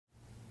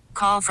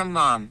Call from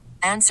mom.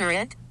 Answer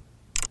it.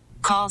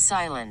 Call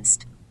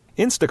silenced.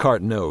 Instacart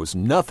knows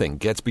nothing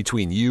gets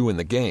between you and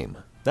the game.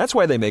 That's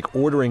why they make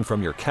ordering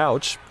from your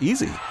couch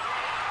easy.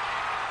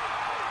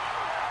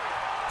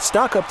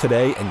 Stock up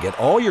today and get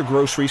all your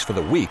groceries for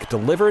the week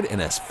delivered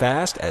in as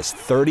fast as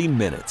 30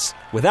 minutes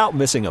without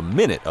missing a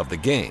minute of the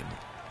game.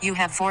 You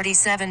have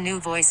 47 new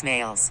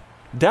voicemails.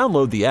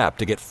 Download the app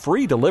to get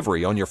free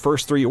delivery on your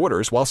first 3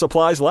 orders while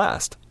supplies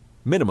last.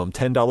 Minimum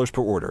 $10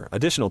 per order.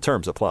 Additional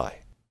terms apply.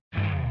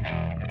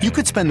 You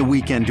could spend the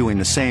weekend doing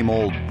the same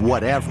old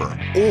whatever,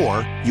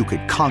 or you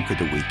could conquer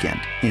the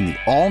weekend in the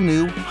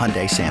all-new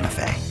Hyundai Santa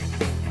Fe.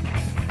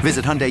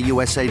 Visit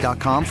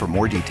HyundaiUSA.com for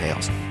more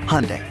details.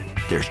 Hyundai,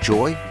 there's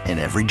joy in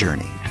every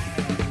journey.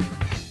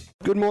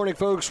 Good morning,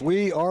 folks.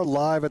 We are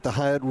live at the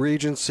Hyatt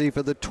Regency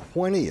for the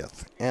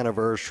 20th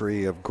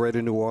anniversary of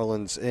Greater New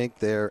Orleans, Inc.,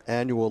 their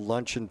annual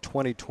Luncheon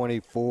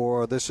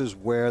 2024. This is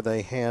where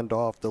they hand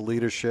off the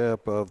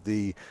leadership of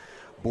the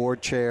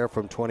board chair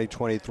from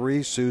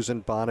 2023,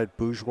 Susan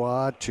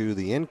Bonnet-Bourgeois, to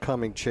the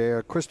incoming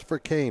chair, Christopher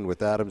Kane,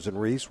 with Adams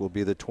and Reese, will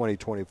be the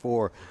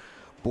 2024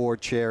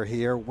 board chair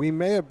here. We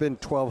may have been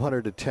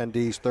 1,200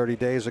 attendees 30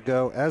 days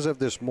ago. As of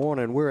this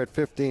morning, we're at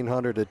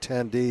 1,500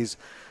 attendees.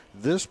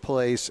 This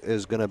place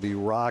is going to be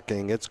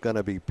rocking. It's going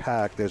to be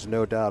packed. There's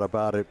no doubt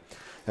about it.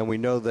 And we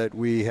know that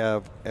we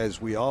have, as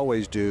we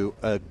always do,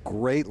 a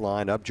great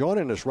lineup.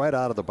 Joining us right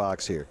out of the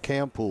box here,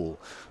 Poole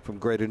from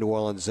Greater New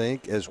Orleans,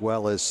 Inc., as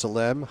well as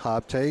Salem,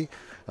 Habte.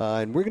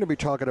 And we're going to be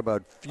talking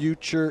about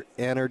future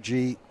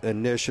energy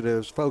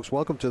initiatives. Folks,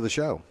 welcome to the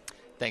show.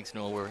 Thanks,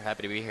 Newell. We're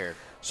happy to be here.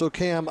 So,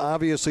 Cam,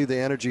 obviously the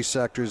energy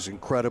sector is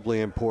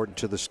incredibly important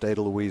to the state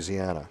of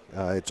Louisiana.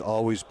 It's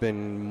always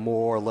been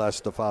more or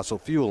less the fossil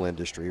fuel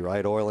industry,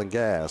 right? Oil and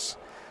gas.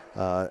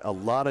 A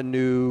lot of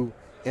new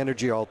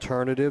energy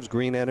alternatives,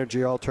 green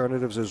energy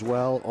alternatives as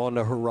well on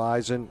the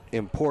horizon.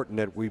 Important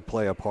that we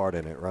play a part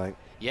in it, right?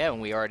 Yeah,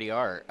 and we already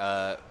are,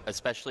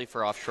 especially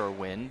for offshore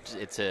wind.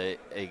 It's a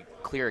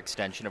clear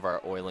extension of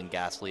our oil and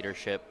gas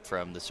leadership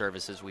from the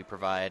services we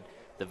provide,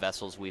 the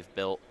vessels we've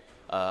built,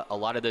 a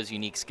lot of those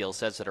unique skill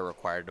sets that are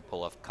required to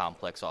pull off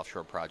complex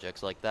offshore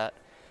projects like that.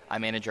 I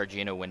manage our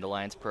GNO Wind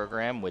Alliance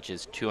program, which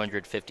is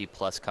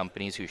 250-plus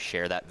companies who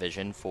share that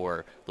vision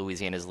for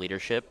Louisiana's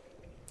leadership.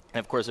 And,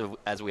 of course,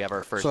 as we have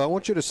our first... So I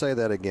want you to say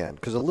that again,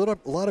 because a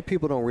lot of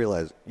people don't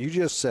realize. You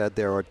just said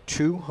there are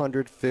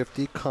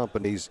 250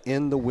 companies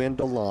in the Wind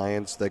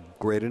Alliance that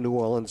Greater New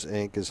Orleans,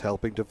 Inc. is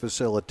helping to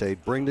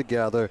facilitate, bring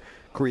together,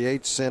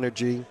 create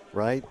synergy,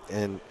 right,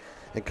 and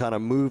kind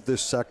of move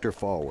this sector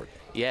forward.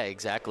 Yeah,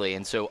 exactly.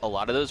 And so a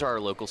lot of those are our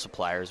local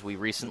suppliers. We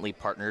recently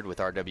partnered with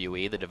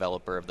RWE, the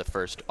developer of the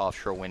first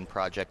offshore wind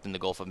project in the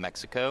Gulf of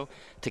Mexico,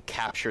 to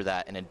capture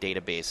that in a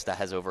database that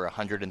has over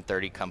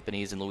 130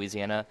 companies in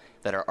Louisiana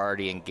that are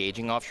already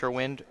engaging offshore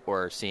wind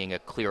or seeing a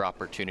clear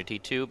opportunity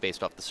to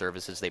based off the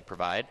services they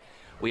provide.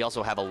 We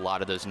also have a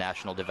lot of those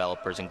national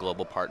developers and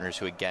global partners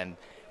who, again,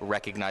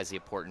 recognize the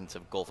importance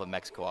of Gulf of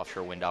Mexico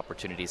offshore wind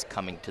opportunities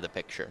coming to the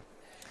picture.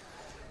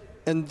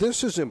 And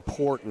this is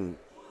important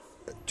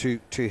to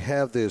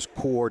have this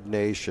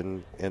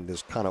coordination and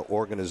this kind of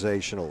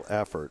organizational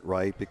effort,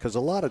 right? Because a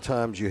lot of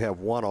times you have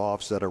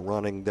one-offs that are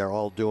running, they're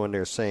all doing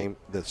the same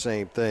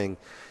thing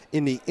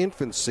in the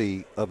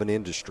infancy of an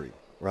industry,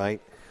 right?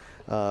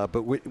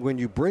 But when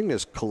you bring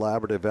this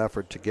collaborative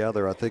effort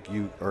together, I think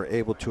you are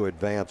able to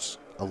advance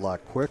a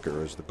lot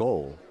quicker is the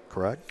goal,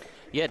 correct?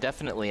 Yeah,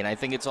 definitely. And I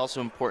think it's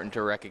also important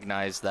to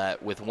recognize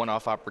that with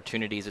one-off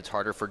opportunities, it's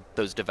harder for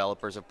those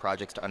developers of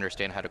projects to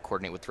understand how to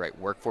coordinate with the right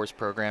workforce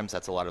programs.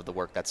 That's a lot of the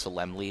work that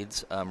Salem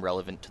leads,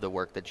 relevant to the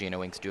work that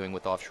GNO Inc.'s doing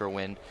with offshore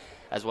wind,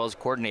 as well as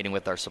coordinating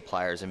with our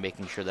suppliers and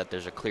making sure that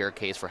there's a clear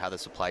case for how the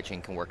supply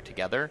chain can work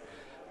together.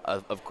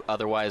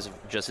 Otherwise,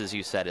 just as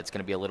you said, it's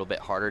going to be a little bit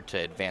harder to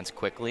advance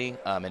quickly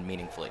and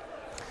meaningfully.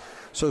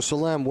 So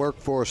Salem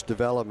workforce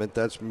development,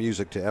 that's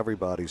music to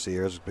everybody's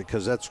ears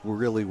because that's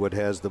really what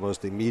has the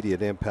most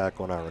immediate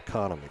impact on our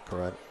economy,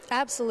 correct?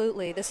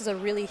 Absolutely. This is a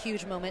really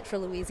huge moment for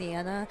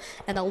Louisiana,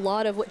 and a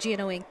lot of what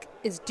GNO Inc.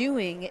 is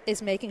doing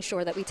is making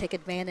sure that we take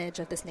advantage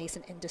of this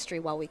nascent industry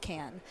while we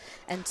can.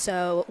 And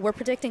so we're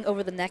predicting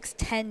over the next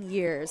 10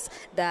 years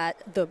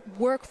that the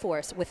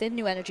workforce within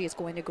new energy is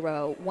going to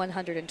grow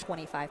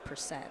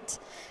 125%.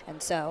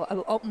 And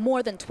so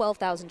more than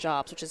 12,000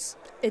 jobs, which is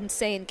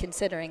insane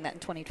considering that in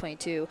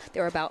 2022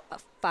 there were about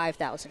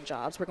 5,000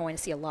 jobs. We're going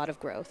to see a lot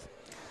of growth.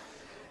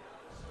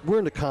 We're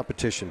in the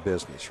competition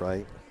business,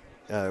 right?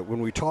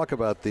 When we talk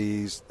about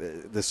the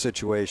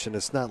situation,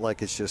 it's not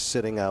like it's just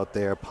sitting out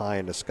there pie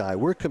in the sky.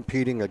 We're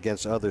competing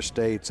against other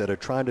states that are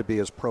trying to be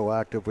as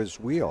proactive as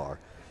we are.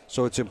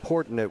 So it's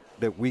important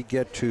that we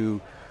get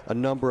to a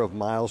number of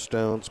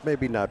milestones,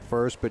 maybe not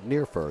first, but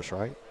near first,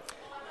 right?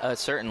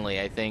 Certainly.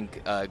 I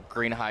think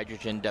green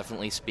hydrogen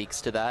definitely speaks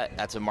to that.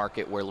 That's a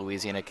market where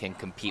Louisiana can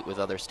compete with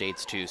other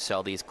states to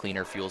sell these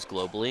cleaner fuels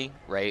globally,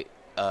 right?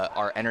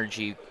 Our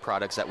energy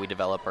products that we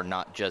develop are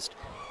not just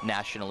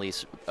nationally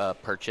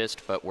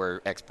purchased, but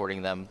we're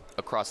exporting them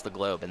across the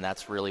globe. And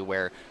that's really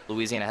where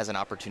Louisiana has an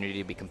opportunity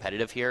to be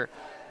competitive here,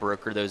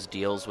 broker those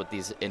deals with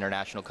these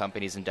international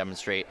companies and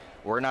demonstrate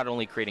we're not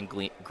only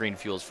creating green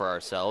fuels for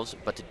ourselves,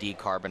 but to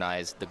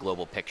decarbonize the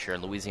global picture.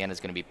 And Louisiana is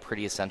going to be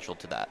pretty essential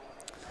to that.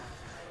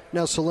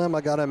 Now, Salem,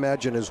 I got to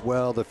imagine as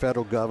well, the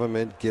federal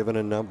government, given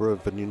a number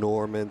of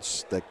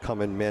announcements that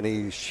come in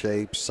many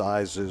shapes,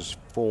 sizes,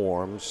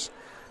 forms,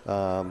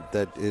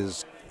 that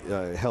is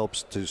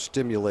helps to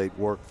stimulate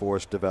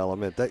workforce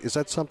development. Is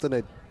that something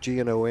that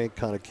GNO Inc.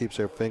 kind of keeps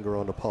their finger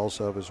on the pulse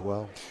of as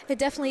well? It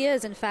definitely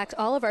is. In fact,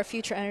 all of our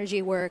future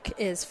energy work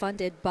is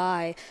funded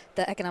by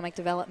the Economic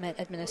Development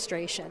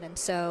Administration. And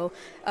so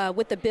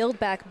with the Build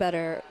Back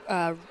Better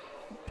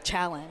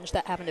challenge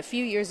that happened a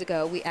few years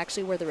ago, we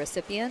actually were the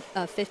recipient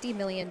of $50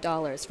 million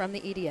from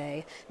the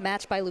EDA,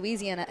 matched by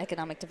Louisiana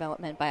Economic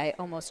Development by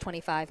almost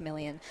 $25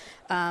 million,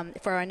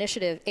 for our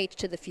initiative H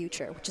to the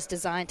Future, which is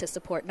designed to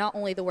support not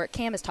only the work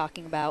Cam is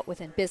talking about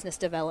within business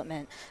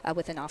development,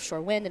 within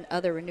offshore wind and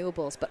other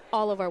renewables, but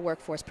all of our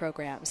workforce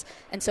programs.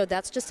 And so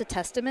that's just a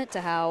testament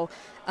to how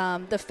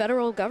the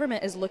federal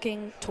government is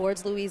looking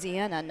towards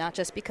Louisiana, not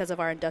just because of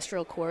our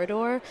industrial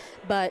corridor,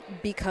 but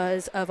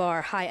because of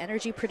our high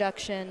energy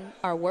production,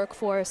 our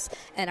workforce,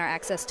 and our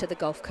access to the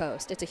Gulf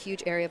Coast. It's a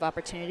huge area of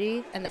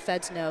opportunity, and the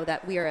feds know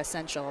that we are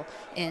essential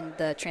in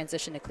the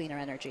transition to cleaner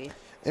energy.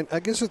 And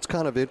I guess it's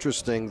kind of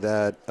interesting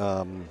that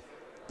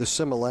the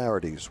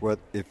similarities,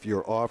 if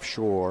you're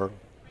offshore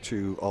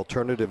to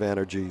alternative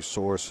energy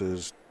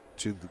sources,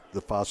 to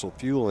the fossil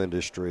fuel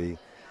industry,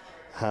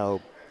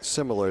 how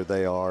similar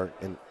they are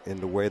in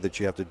the way that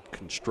you have to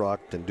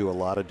construct and do a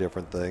lot of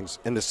different things.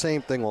 And the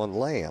same thing on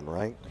land,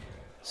 right?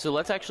 So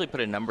let's actually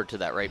put a number to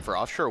that, right? For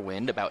offshore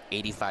wind, about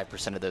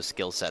 85% of those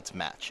skill sets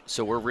match.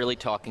 So we're really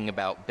talking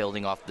about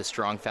building off the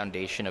strong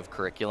foundation of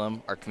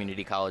curriculum. Our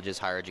community colleges,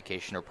 higher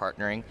education are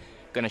partnering.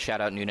 Going to shout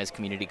out Nunez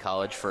Community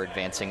College for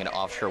advancing an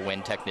offshore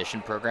wind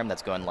technician program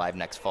that's going live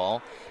next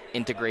fall,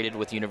 integrated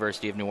with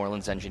University of New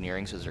Orleans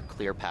Engineering, so there's a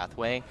clear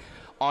pathway.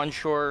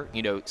 Onshore,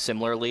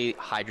 similarly,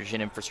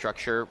 hydrogen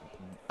infrastructure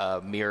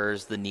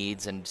mirrors the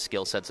needs and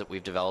skill sets that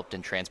we've developed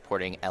in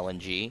transporting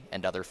LNG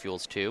and other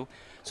fuels too.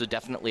 So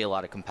definitely a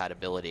lot of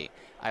compatibility.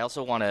 I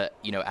also want to,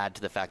 add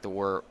to the fact that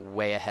we're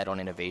way ahead on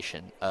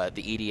innovation. The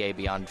EDA,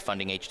 beyond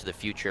funding H to the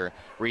Future,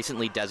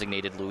 recently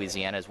designated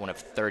Louisiana as one of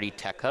 30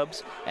 tech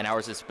hubs, and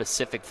ours is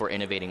specific for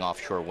innovating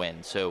offshore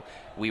wind. So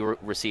we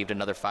received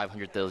another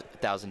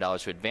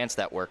 $500,000 to advance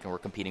that work, and we're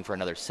competing for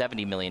another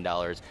 $70 million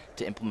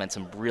to implement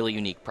some really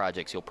unique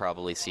projects you'll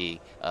probably see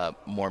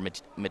more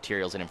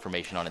materials and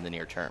information on in the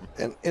near term.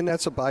 And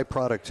that's a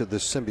byproduct of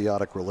this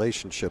symbiotic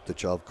relationship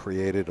that y'all have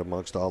created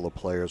amongst all the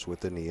players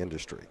within the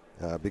industry.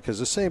 Because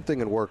the same thing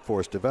in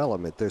workforce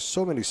development, there's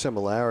so many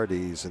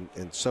similarities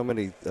and so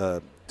many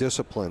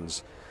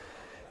disciplines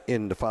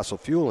in the fossil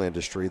fuel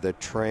industry that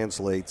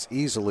translates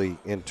easily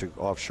into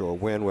offshore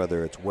wind,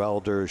 whether it's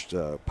welders,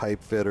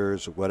 pipe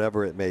fitters,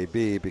 whatever it may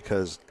be,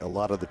 because a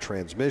lot of the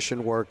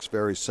transmission works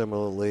very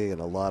similarly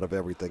and a lot of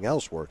everything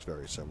else works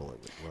very similarly,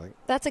 right?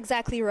 That's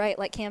exactly right.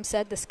 Like Cam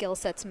said, the skill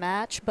sets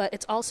match, but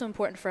it's also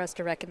important for us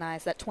to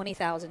recognize that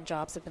 20,000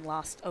 jobs have been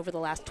lost over the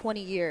last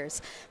 20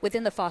 years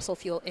within the fossil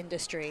fuel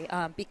industry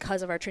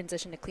because of our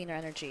transition to cleaner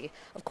energy.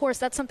 Of course,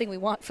 that's something we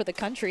want for the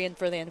country and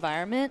for the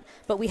environment,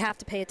 but we have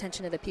to pay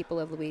attention to the people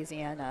of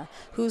Louisiana,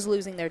 who's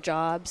losing their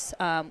jobs,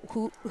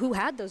 who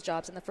had those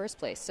jobs in the first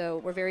place. So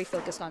we're very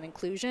focused on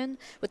inclusion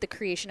with the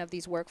creation of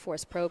these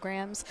workforce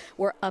programs.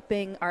 We're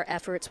upping our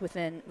efforts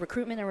within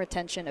recruitment and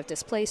retention of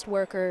displaced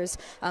workers,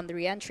 the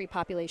reentry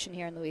population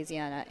here in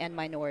Louisiana, and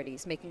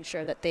minorities, making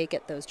sure that they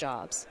get those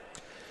jobs.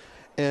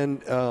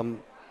 And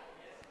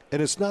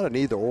it's not an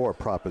either-or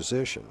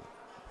proposition,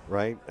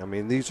 right? I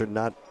mean, these are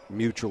not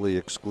mutually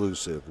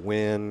exclusive.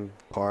 Wind,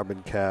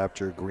 carbon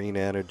capture, green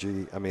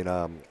energy. I mean,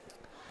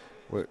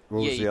 what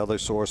was the other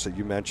source that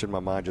you mentioned?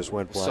 My mind just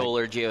went blank.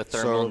 Solar,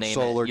 geothermal,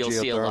 solar, You'll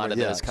see a lot of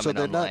those coming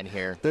online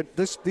here.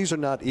 These are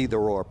not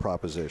either-or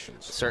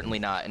propositions. Certainly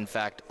not. In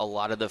fact, a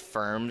lot of the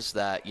firms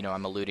that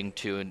I'm alluding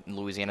to in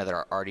Louisiana that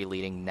are already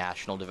leading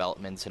national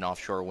developments in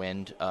offshore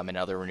wind and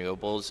other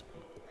renewables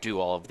do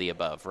all of the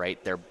above,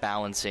 right? They're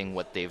balancing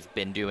what they've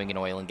been doing in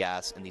oil and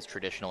gas and these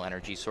traditional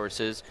energy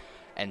sources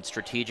and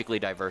strategically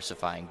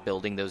diversifying,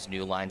 building those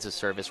new lines of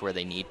service where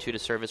they need to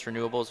service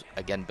renewables,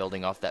 again,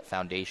 building off that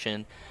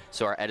foundation.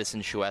 So our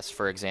Edison Chouest,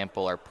 for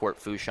example, our Port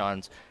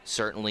Fouchons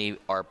certainly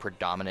are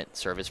predominant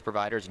service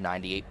providers.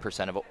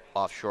 98% of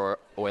offshore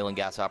oil and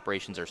gas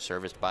operations are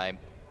serviced by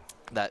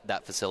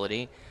that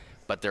facility,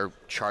 but they're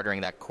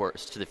chartering that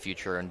course to the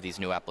future and these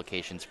new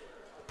applications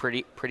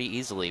pretty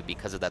easily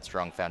because of that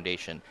strong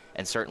foundation,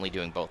 and certainly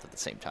doing both at the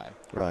same time.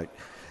 Right.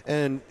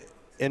 And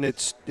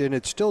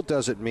it still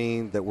doesn't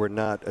mean that we're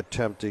not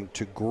attempting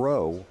to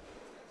grow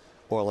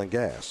oil and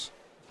gas,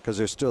 because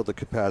there's still the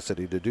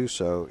capacity to do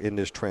so in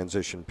this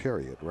transition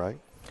period, right?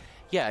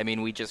 Yeah, I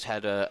mean, we just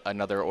had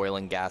another oil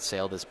and gas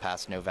sale this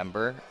past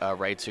November,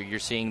 right? So you're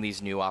seeing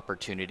these new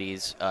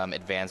opportunities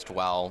advanced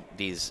while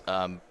these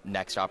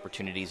next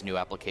opportunities, new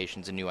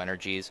applications, and new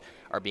energies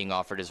are being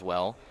offered as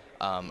well.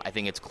 I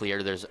think it's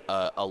clear there's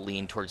a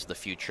lean towards the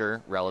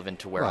future relevant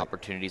to where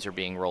opportunities are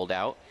being rolled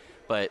out.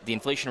 But the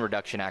Inflation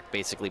Reduction Act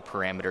basically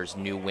parameters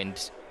new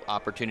wind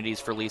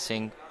opportunities for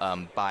leasing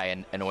by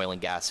an oil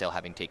and gas sale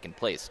having taken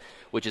place,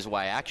 which is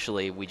why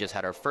actually we just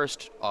had our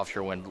first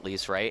offshore wind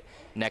lease, right?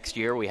 Next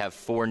year we have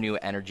 4 new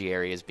energy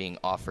areas being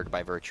offered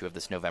by virtue of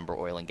this November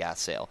oil and gas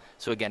sale.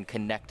 So again,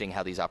 connecting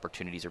how these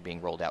opportunities are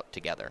being rolled out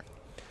together.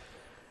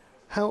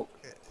 How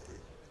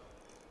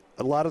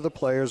a lot of the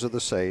players are the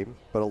same,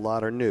 but a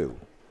lot are new.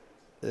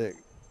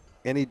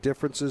 Any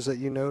differences that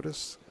you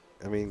notice?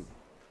 I mean,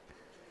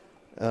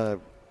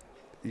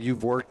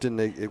 you've worked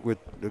with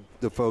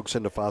the folks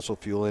in the fossil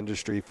fuel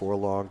industry for a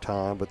long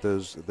time, but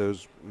those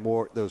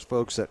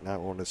folks that,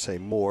 not want to say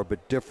more,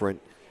 but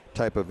different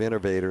type of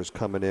innovators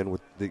coming in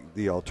with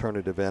the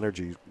alternative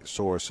energy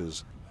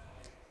sources.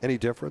 Any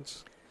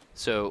difference?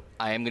 So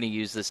I am going to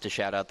use this to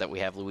shout out that we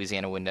have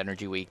Louisiana Wind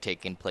Energy Week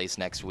taking place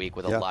next week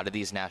with a lot of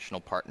these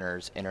national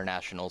partners,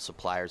 international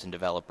suppliers and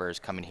developers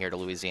coming here to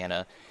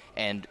Louisiana.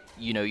 And,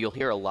 you'll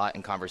hear a lot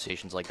in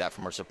conversations like that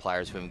from our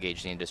suppliers who have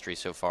engaged the industry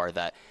so far,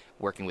 that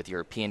working with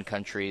European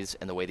countries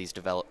and the way these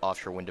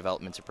offshore wind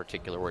developments in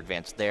particular were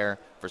advanced there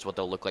versus what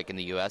they'll look like in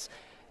the U.S.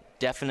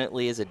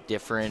 definitely is a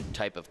different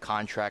type of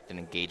contract and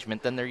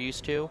engagement than they're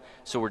used to.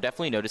 So we're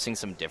definitely noticing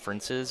some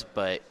differences,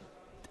 but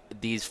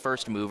these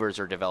first movers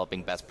are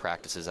developing best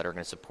practices that are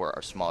going to support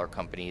our smaller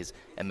companies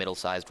and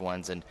middle-sized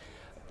ones. And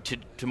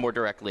to more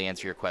directly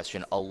answer your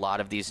question, a lot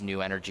of these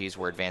new energies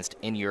were advanced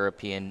in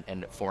European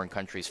and foreign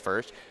countries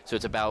first. So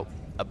it's about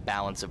a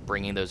balance of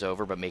bringing those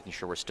over, but making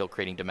sure we're still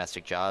creating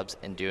domestic jobs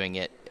and doing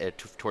it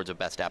towards a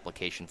best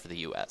application for the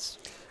U.S.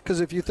 Because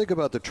if you think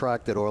about the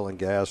track that oil and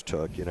gas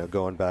took,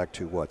 going back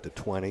to the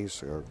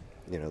 20s or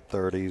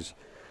 30s,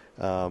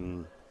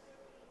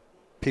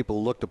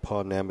 people looked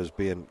upon them as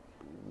being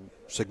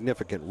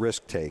significant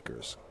risk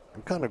takers.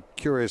 I'm kind of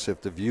curious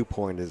if the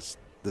viewpoint is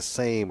the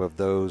same of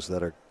those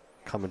that are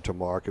coming to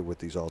market with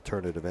these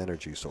alternative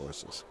energy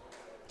sources.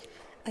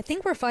 I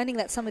think we're finding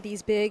that some of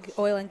these big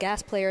oil and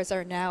gas players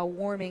are now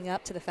warming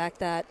up to the fact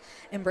that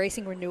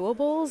embracing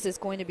renewables is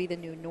going to be the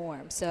new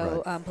norm.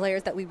 So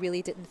players that we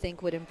really didn't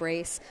think would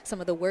embrace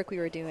some of the work we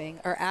were doing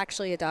are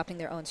actually adopting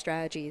their own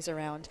strategies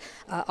around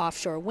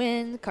offshore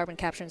wind, carbon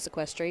capture and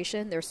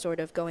sequestration. They're sort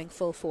of going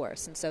full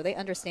force. And so they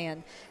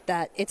understand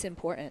that it's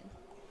important.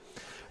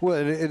 Well,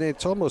 and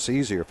it's almost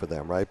easier for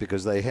them, right?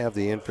 Because they have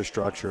the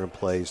infrastructure in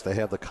place. They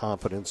have the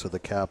confidence of the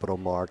capital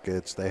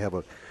markets. They have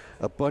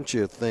a bunch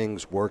of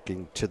things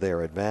working to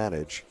their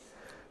advantage.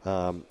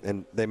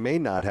 And they may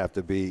not have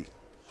to be,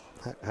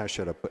 as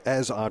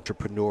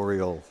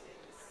entrepreneurial,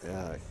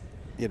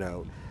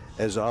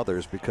 as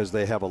others, because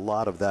they have a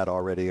lot of that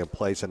already in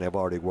place and they've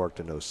already worked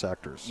in those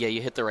sectors. Yeah,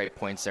 you hit the right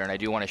points there, and I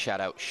do want to shout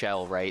out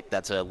Shell, right?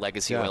 That's a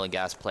legacy oil and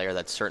gas player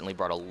that's certainly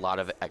brought a lot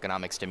of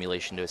economic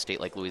stimulation to a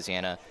state like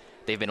Louisiana.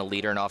 They've been a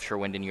leader in offshore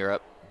wind in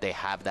Europe. They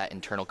have that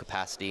internal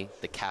capacity,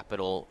 the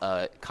capital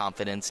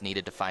confidence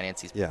needed to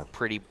finance these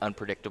pretty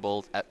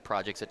unpredictable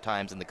projects at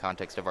times in the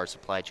context of our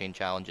supply chain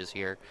challenges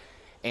here.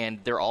 And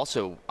they're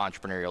also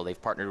entrepreneurial. They've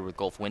partnered with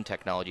Gulf Wind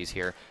Technologies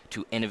here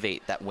to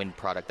innovate that wind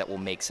product that will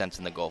make sense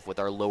in the Gulf with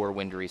our lower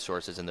wind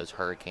resources and those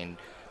hurricane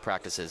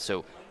practices.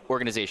 So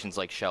organizations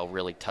like Shell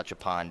really touch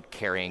upon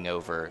carrying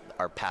over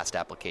our past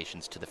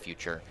applications to the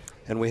future.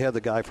 And we had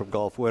the guy from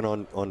Gulf Wind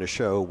on the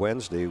show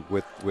Wednesday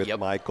with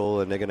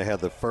Michael, and they're going to have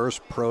the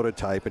first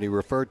prototype, and he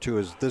referred to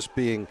as this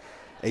being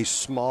a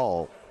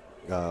small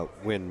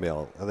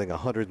windmill, I think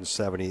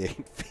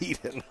 178 feet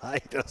in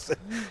height.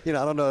 I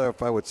don't know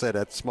if I would say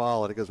that's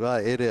small. And he goes, well,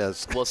 it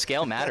is. Well,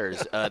 scale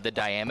matters. The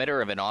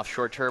diameter of an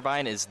offshore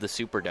turbine is the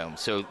Superdome.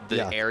 So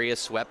the area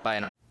swept by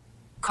an...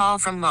 Call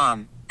from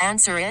mom.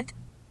 Answer it.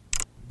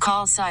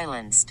 Call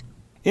silenced.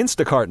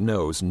 Instacart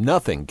knows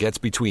nothing gets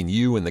between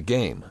you and the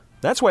game.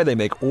 That's why they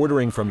make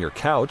ordering from your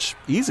couch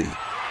easy.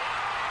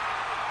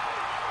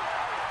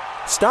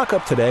 Stock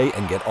up today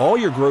and get all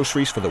your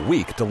groceries for the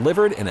week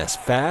delivered in as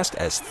fast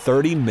as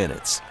 30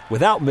 minutes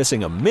without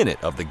missing a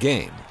minute of the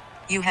game.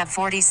 You have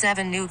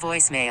 47 new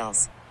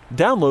voicemails.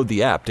 Download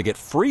the app to get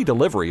free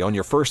delivery on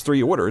your first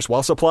 3 orders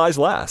while supplies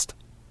last.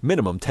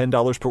 Minimum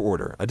 $10 per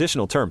order.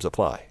 Additional terms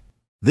apply.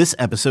 This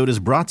episode is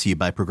brought to you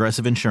by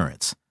Progressive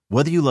Insurance.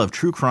 Whether you love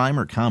true crime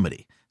or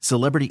comedy,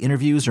 celebrity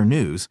interviews or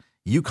news,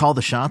 you call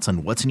the shots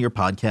on what's in your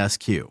podcast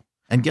queue.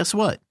 And guess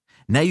what?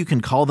 Now you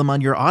can call them on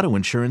your auto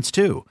insurance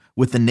too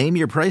with the Name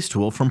Your Price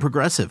tool from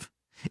Progressive.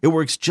 It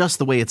works just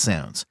the way it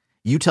sounds.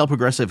 You tell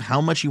Progressive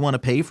how much you want to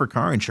pay for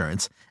car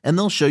insurance, and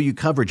they'll show you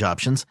coverage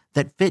options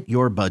that fit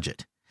your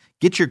budget.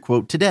 Get your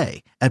quote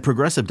today at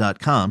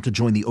Progressive.com to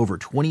join the over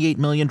 28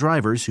 million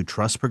drivers who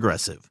trust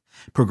Progressive.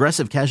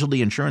 Progressive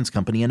Casualty Insurance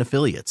Company and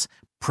Affiliates.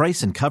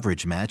 Price and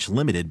coverage match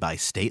limited by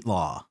state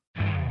law.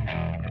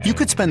 You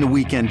could spend the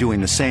weekend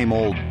doing the same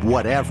old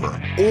whatever,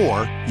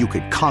 or you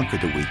could conquer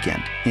the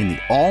weekend in the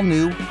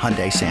all-new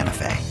Hyundai Santa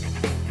Fe.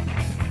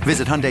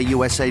 Visit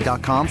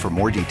HyundaiUSA.com for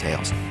more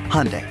details.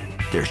 Hyundai,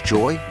 there's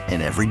joy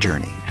in every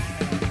journey.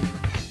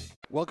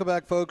 Welcome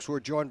back, folks. We're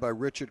joined by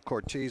Richard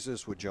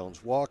Cortizas with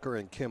Jones Walker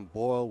and Kim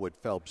Boyle with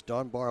Phelps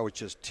Dunbar. I was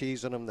just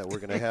teasing them that we're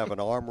going to have an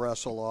arm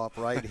wrestle off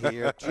right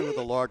here. Two of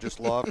the largest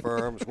law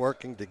firms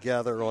working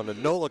together on the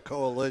NOLA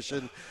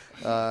coalition.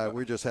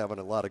 We're just having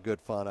a lot of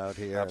good fun out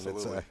here.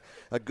 Absolutely. And it's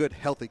a good,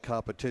 healthy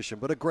competition,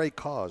 but a great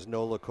cause,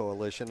 NOLA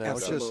coalition. And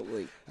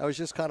Absolutely. I was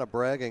just kind of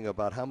bragging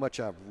about how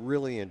much I've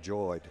really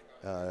enjoyed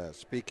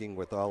speaking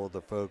with all of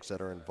the folks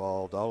that are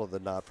involved, all of the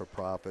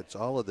not-for-profits,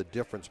 all of the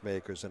difference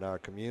makers in our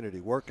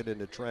community, working in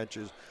the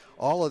trenches.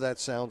 All of that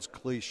sounds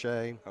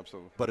cliche,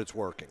 Absolutely. but it's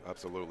working.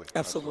 Absolutely.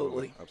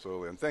 Absolutely.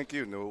 Absolutely. And thank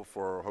you, Newell,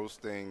 for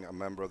hosting a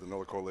member of the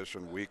NOLA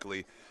Coalition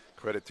weekly.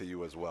 Credit to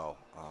you as well.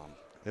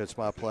 It's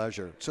my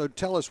pleasure. So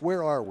tell us,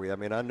 where are we? I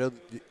mean, I know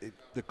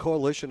the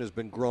coalition has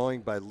been growing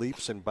by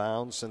leaps and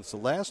bounds since the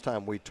last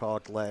time we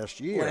talked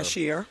last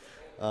year.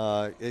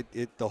 The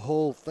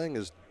whole thing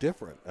is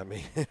different. I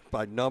mean,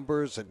 by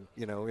numbers and,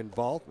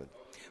 involvement.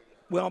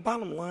 Well,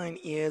 bottom line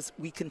is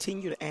we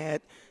continue to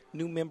add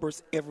new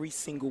members every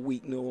single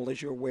week, Newell,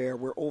 as you're aware.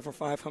 We're over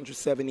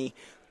 570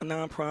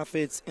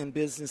 nonprofits and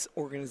business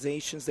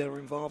organizations that are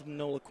involved in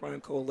NOLA Crime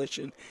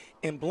Coalition.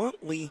 And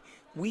bluntly,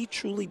 we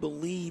truly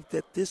believe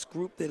that this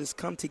group that has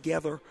come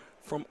together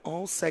from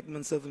all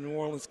segments of the New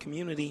Orleans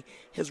community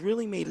has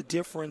really made a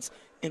difference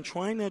in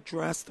trying to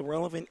address the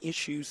relevant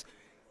issues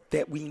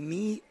that we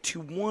need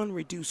to, one,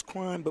 reduce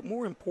crime, but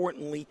more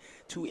importantly,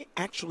 to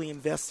actually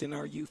invest in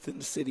our youth in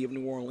the city of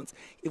New Orleans.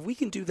 If we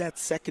can do that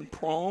second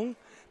prong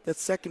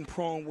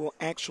will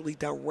actually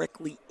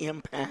directly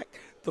impact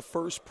the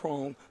first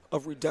prong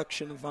of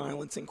reduction of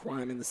violence and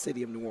crime in the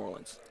city of New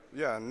Orleans.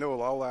 Yeah,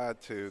 Newell, I'll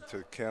add to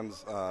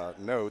Kim's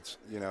notes.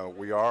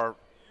 We are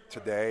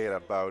today at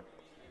about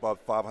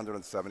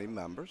 570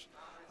 members.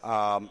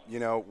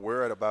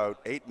 We're at about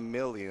 8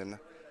 million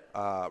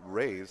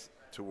raised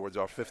towards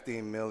our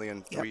 15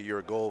 million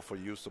three-year goal for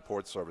youth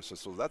support services.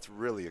 So that's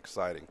really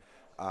exciting.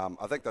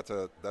 I think that's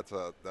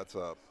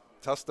a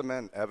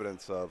testament,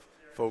 evidence of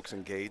folks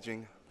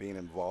engaging, being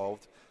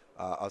involved,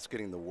 us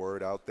getting the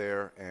word out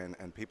there,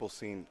 and people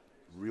seeing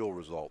real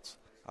results.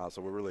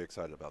 So we're really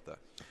excited about that.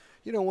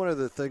 One of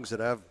the things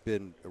that I've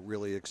been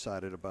really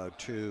excited about,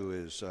 too,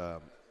 is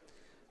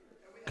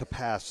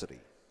capacity.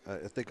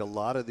 I think a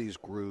lot of these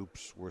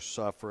groups were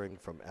suffering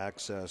from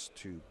access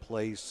to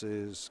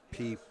places,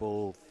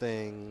 people,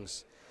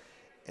 things.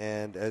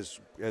 And as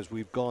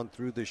we've gone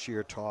through this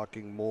year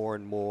talking more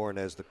and more, and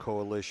as the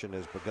coalition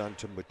has begun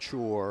to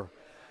mature,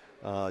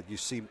 you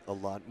see a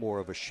lot more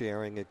of a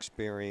sharing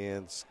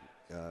experience,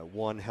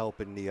 one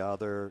helping the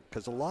other,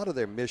 because a lot of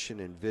their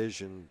mission and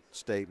vision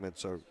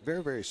statements are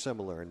very, very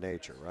similar in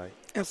nature, right?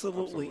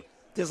 Absolutely.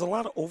 There's a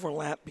lot of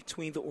overlap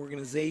between the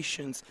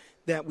organizations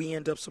that we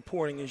end up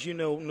supporting. As you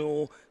know,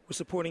 Newell, we're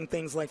supporting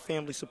things like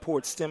family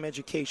support, STEM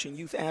education,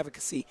 youth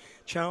advocacy,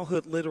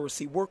 childhood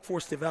literacy,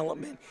 workforce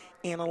development.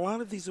 And a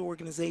lot of these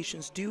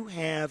organizations do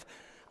have,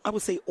 I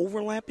would say,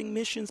 overlapping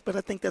missions, but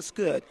I think that's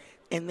good.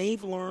 And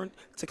they've learned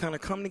to kind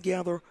of come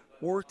together,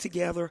 work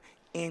together,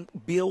 and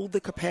build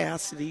the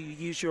capacity,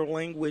 to use your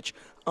language,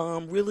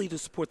 really to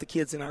support the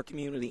kids in our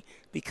community.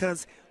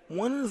 Because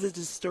one of the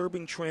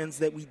disturbing trends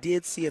that we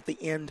did see at the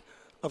end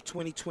of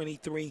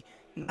 2023,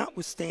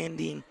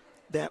 notwithstanding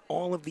that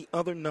all of the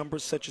other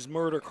numbers such as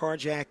murder,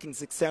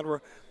 carjackings,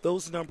 etc.,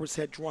 those numbers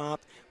had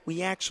dropped,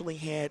 we actually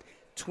had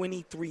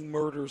 23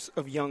 murders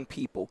of young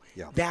people.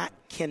 Yeah. That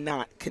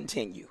cannot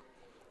continue.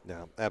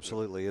 No,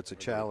 absolutely. It's a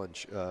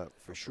challenge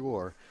for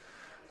sure.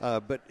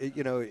 But,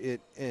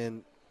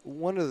 and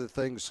one of the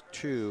things,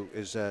 too,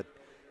 is that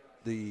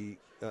the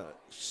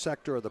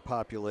sector of the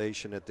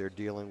population that they're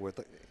dealing with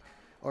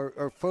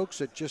are folks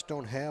that just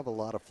don't have a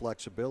lot of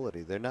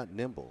flexibility. They're not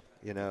nimble.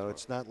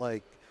 It's not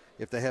like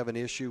if they have an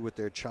issue with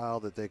their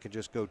child that they can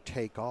just go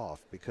take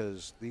off,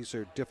 because these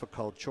are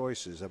difficult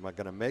choices. Am I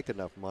going to make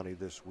enough money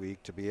this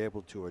week to be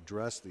able to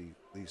address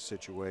these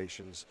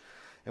situations?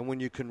 And when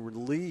you can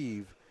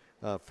relieve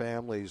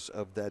families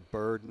of that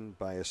burden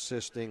by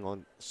assisting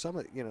on some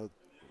of,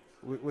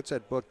 what's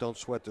that book, Don't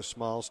Sweat the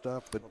Small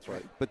Stuff? But, that's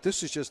right. But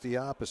this is just the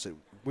opposite.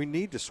 We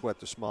need to sweat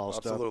the small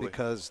Absolutely. stuff,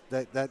 because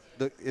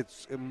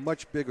it's a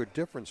much bigger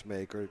difference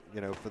maker,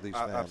 for these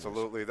families.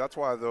 Absolutely. That's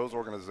why those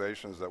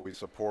organizations that we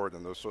support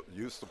and those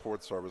youth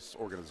support service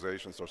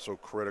organizations are so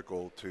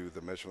critical to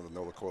the mission of the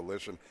NOLA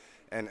Coalition.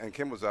 And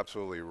Kim was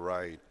absolutely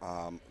right.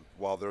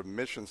 While their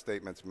mission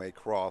statements may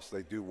cross,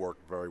 they do work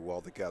very well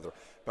together.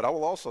 But I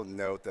will also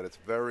note that it's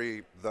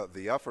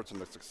the efforts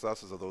and the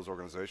successes of those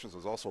organizations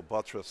is also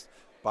buttressed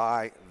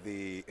by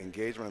the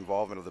engagement and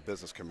involvement of the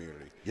business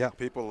community. Yeah.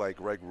 People like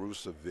Greg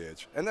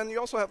Rusevich. And then you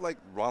also have like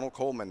Ronald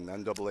Coleman,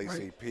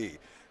 NAACP,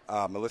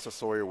 Melissa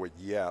Sawyer with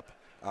YEP,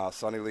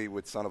 Sonny Lee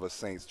with Son of a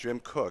Saints, Jim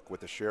Cook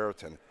with the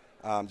Sheraton,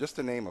 just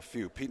to name a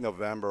few. Pete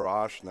November,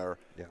 Oshner,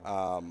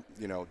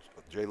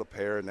 Jay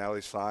LaPere,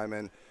 Natalie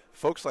Simon,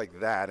 folks like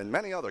that, and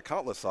many other,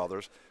 countless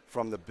others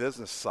from the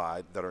business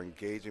side that are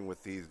engaging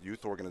with these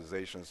youth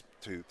organizations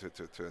to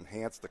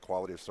enhance the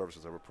quality of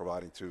services that we're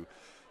providing to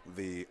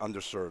the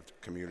underserved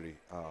community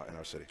in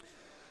our city.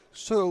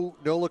 So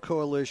NOLA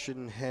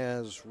Coalition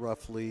has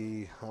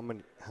roughly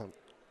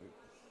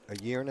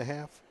a year and a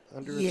half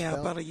under its belt?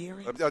 About a year.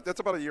 That's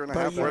about a year and a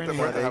half. We're at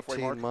the halfway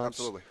mark. Months.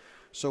 Absolutely.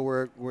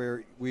 So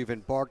we've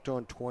embarked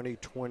on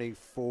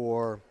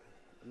 2024.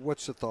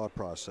 What's the thought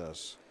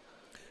process?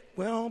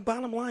 Well,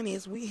 bottom line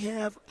is we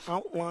have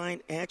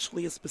outlined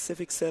actually a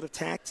specific set of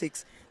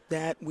tactics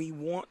that we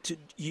want to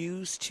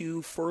use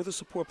to further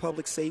support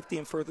public safety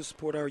and further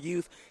support our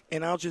youth.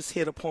 And I'll just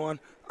hit upon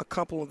a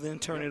couple and then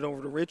turn it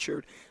over to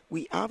Richard.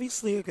 We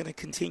obviously are going to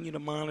continue to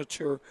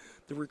monitor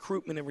the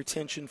recruitment and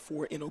retention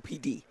for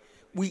NOPD.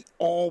 We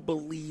all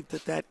believe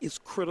that that is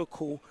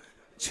critical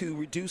to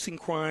reducing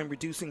crime,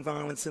 reducing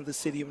violence in the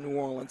city of New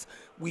Orleans.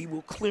 We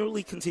will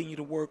clearly continue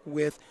to work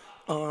with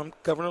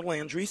Governor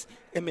Landry's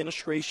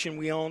administration.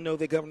 We all know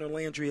that Governor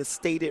Landry has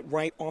stated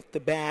right off the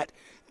bat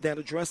that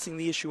addressing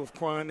the issue of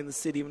crime in the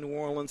city of New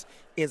Orleans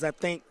is, I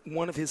think,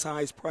 one of his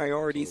highest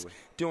priorities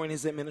during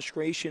his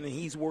administration, and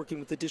he's working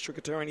with the district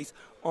attorney's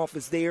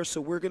office there.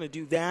 So we're going to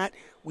do that.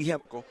 We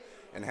have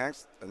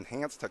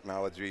enhanced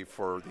technology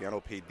for the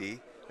NOPD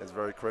is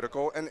very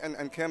critical,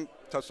 and Kim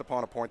touched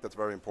upon a point that's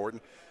very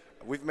important.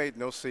 We've made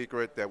no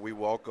secret that we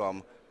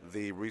welcome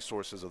the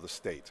resources of the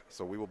state.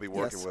 So we will be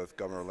working with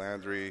Governor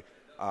Landry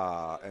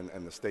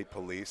and the state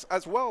police,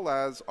 as well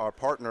as our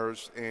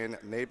partners in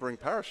neighboring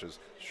parishes.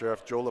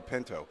 Sheriff Joe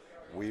LaPinto,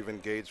 we've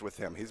engaged with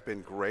him. He's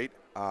been great.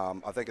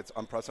 I think it's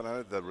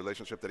unprecedented, the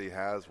relationship that he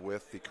has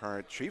with the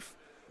current chief,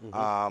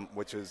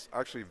 which is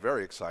actually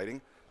very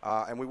exciting.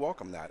 And we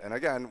welcome that. And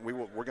again,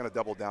 we're going to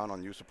double down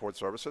on youth support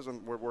services,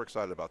 and we're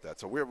excited about that.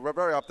 So we're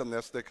very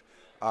optimistic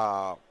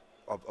about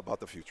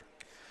the future.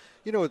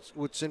 You know,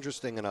 what's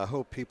interesting, and I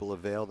hope people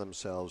avail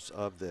themselves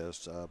of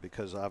this,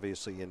 because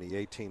obviously in the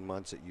 18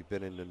 months that you've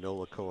been in the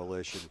NOLA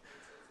Coalition,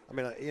 I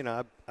mean,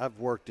 I've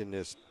worked in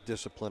this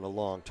discipline a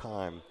long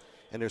time,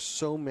 and there's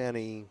so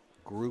many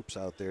groups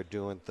out there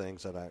doing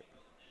things that I'm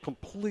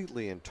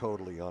completely and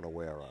totally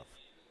unaware of.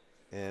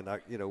 And,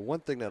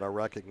 one thing that I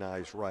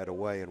recognize right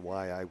away and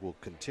why I will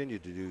continue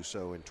to do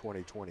so in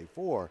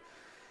 2024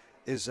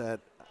 is that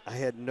I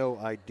had no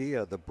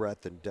idea the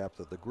breadth and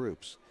depth of the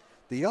groups.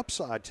 The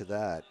upside to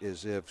that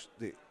is if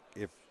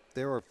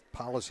there are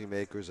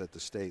policymakers at the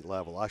state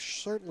level, I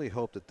certainly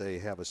hope that they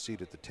have a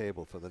seat at the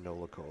table for the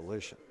NOLA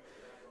Coalition,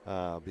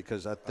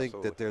 because I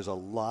think that there's a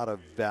lot of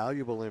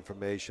valuable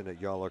information that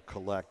y'all are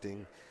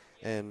collecting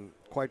and,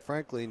 quite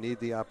frankly,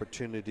 need the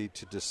opportunity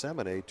to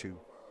disseminate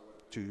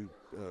to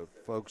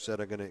folks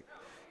that are going to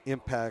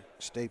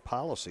impact state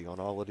policy on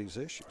all of these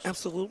issues.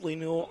 Absolutely,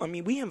 Newell. I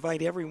mean, we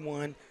invite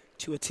everyone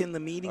to attend the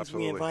meetings.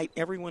 Absolutely. We invite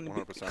everyone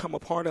to become a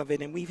part of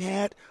it. And we've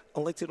had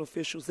elected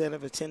officials that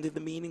have attended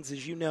the meetings.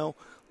 As you know,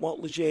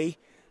 Walt Leger,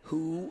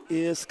 who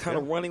is kind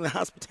of running the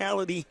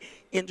hospitality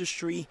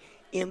industry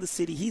in the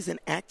city, he's an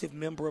active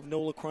member of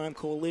NOLA Crime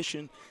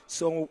Coalition.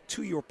 So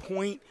to your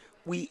point,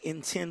 we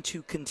intend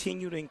to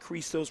continue to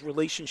increase those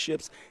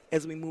relationships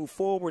as we move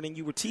forward. And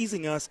you were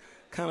teasing us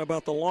kind of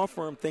about the law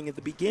firm thing at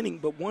the beginning,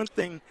 but one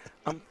thing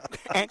I'm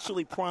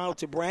actually proud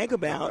to brag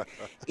about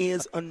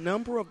is a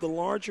number of the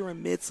larger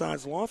and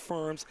mid-sized law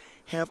firms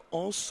have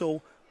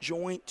also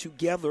joined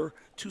together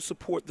to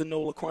support the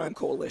NOLA Crime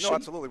Coalition. No,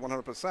 absolutely,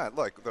 100%.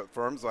 Look, the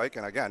firms like,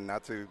 and again,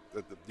 not to,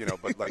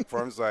 but like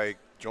firms like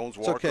Jones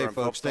Walker. It's okay, and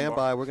folks. Stand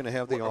by. We're going to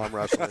have the arm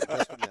wrestle in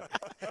just a minute.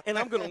 And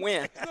I'm going to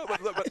win. No,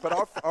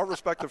 but our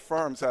respective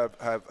firms have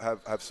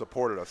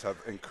supported us, have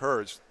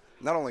encouraged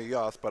not only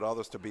us but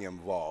others to be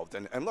involved.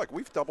 And look,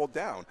 we've doubled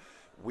down.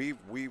 We've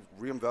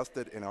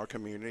reinvested in our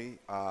community,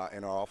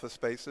 in our office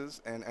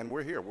spaces, and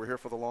we're here. We're here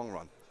for the long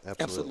run.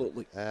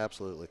 Absolutely.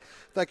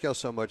 Thank you all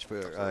so much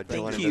for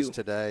joining us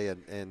today.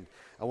 And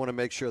I want to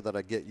make sure that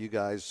I get you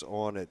guys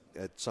on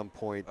at some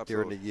point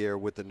during the year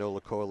with the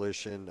NOLA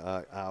Coalition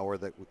hour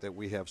that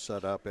we have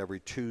set up every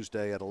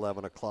Tuesday at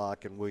 11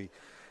 o'clock.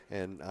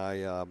 And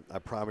I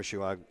promise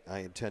you I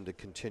intend to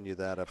continue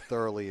that. I've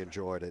thoroughly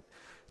enjoyed it.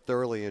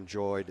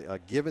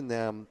 Giving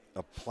them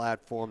a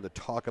platform to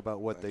talk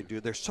about what they do.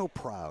 They're so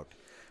proud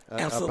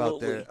about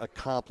their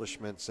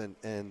accomplishments,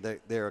 and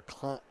their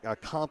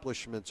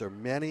accomplishments are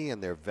many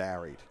and they're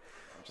varied.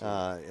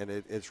 And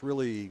it's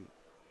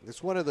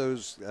one of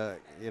those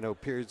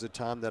periods of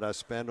time that I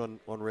spend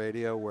on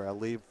radio where I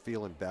leave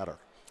feeling better.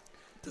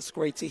 That's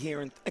great to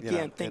hear. And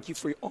again, thank you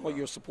for all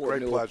your support.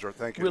 Great pleasure.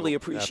 Thank you. Really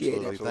appreciate it.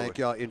 Absolutely. Thank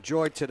you all.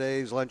 Enjoyed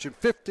today's luncheon.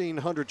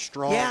 1,500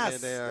 strong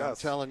in there. Yes. I'm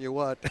telling you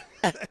what.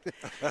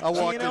 I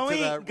walked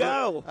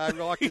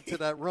into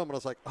that room and I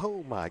was like,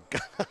 oh, my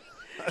God.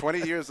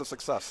 20 years of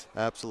success.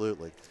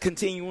 Absolutely.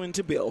 Continuing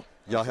to build.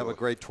 Y'all have a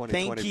great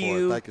 2024. Thank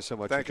you. Thank you so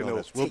much for joining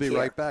us. We'll be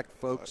right back,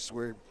 folks.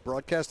 We're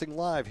broadcasting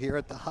live here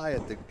at the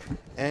Hyatt, the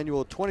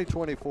annual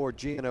 2024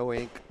 GNO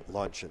Inc.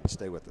 Luncheon.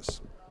 Stay with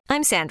us.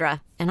 I'm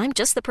Sandra, and I'm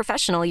just the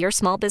professional your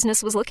small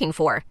business was looking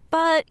for.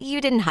 But you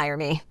didn't hire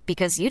me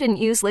because you didn't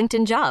use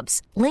LinkedIn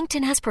Jobs.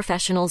 LinkedIn has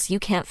professionals you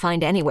can't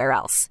find anywhere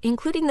else,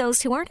 including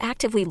those who aren't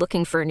actively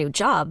looking for a new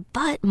job,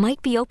 but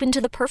might be open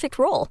to the perfect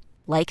role,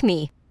 like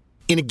me.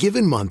 In a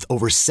given month,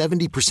 over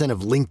 70%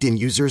 of LinkedIn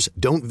users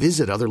don't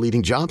visit other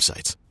leading job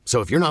sites. So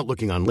if you're not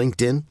looking on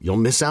LinkedIn, you'll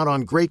miss out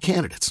on great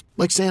candidates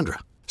like Sandra.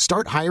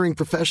 Start hiring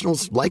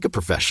professionals like a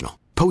professional.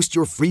 Post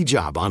your free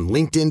job on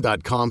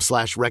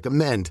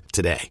linkedin.com/recommend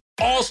today.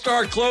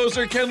 All-star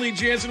closer Kenley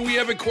Jansen, we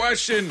have a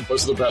question.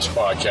 What's the best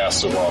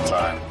podcast of all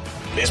time?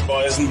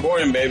 Baseball isn't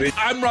boring, baby.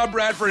 I'm Rob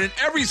Bradford, and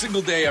every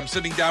single day I'm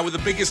sitting down with the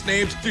biggest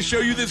names to show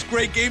you this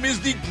great game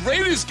is the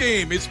greatest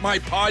game. It's my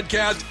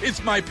podcast.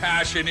 It's my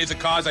passion. It's a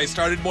cause I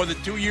started more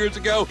than 2 years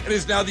ago and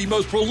is now the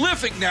most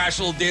prolific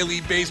national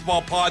daily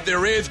baseball pod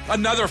there is.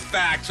 Another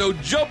fact, so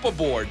jump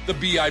aboard the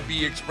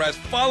BIB Express.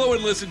 Follow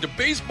and listen to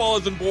Baseball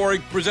Isn't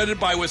Boring, presented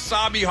by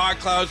Wasabi Hot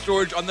Cloud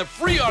Storage on the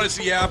free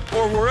Odyssey app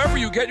or wherever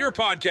you get your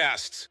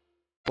podcasts.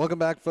 Welcome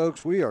back,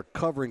 folks. We are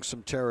covering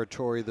some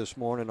territory this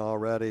morning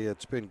already.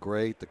 It's been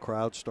great. The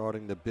crowd's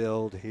starting to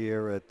build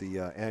here at the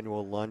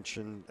annual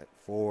luncheon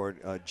for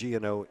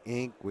GNO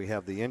Inc. We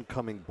have the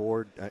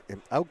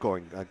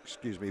outgoing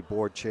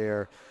board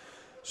chair,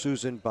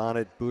 Susan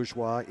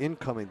Bonnet-Bourgeois,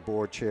 incoming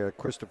board chair,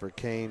 Christopher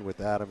Kane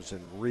with Adams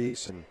and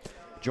Reese. And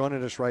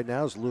joining us right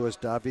now is Louis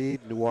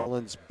David, New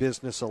Orleans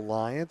Business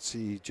Alliance.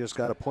 He just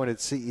got appointed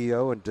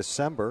CEO in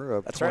December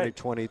of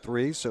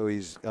 2023, right. So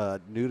he's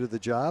new to the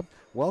job.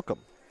 Welcome.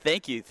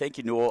 Thank you,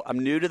 Newell. I'm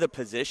new to the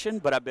position,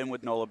 but I've been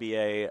with NOLA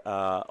BA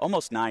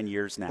almost 9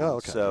 years now. Oh,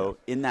 okay. So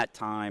in that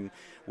time,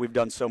 we've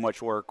done so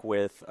much work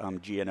with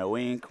GNO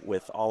Inc.,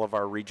 with all of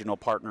our regional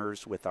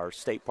partners, with our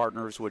state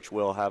partners, which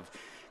will have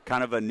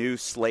kind of a new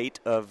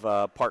slate of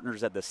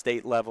partners at the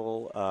state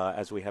level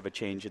as we have a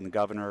change in the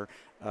governor.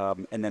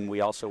 And then we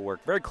also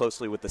work very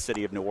closely with the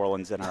city of New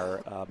Orleans and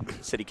our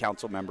city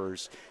council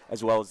members,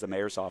 as well as the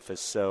mayor's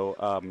office.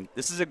 So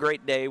this is a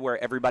great day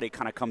where everybody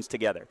kind of comes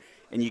together,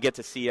 and you get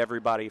to see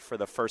everybody for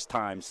the first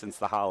time since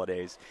the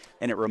holidays.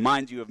 And it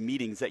reminds you of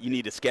meetings that you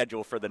need to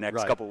schedule for the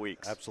next couple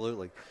weeks.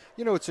 Absolutely.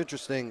 You know, it's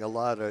interesting.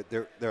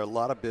 There are a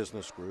lot of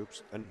business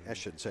groups, and I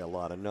shouldn't say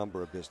a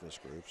number of business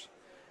groups.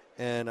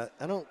 And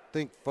I don't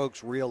think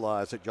folks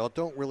realize that y'all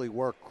don't really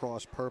work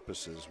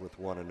cross-purposes with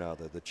one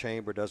another. The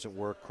Chamber doesn't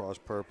work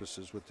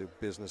cross-purposes with the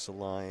Business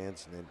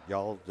Alliance, and then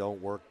y'all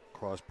don't work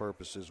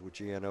cross-purposes with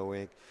GNO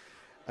Inc.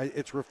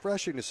 It's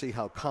refreshing to see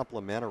how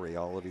complementary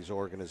all of these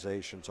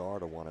organizations are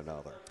to one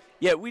another.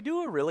 Yeah, we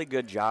do a really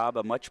good job,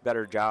 a much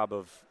better job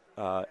of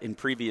in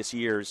previous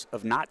years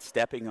of not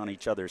stepping on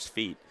each other's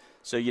feet.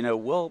 So, you know,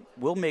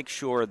 we'll make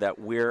sure that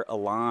we're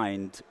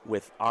aligned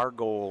with our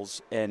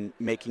goals and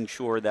making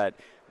sure that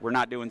we're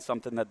not doing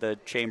something that the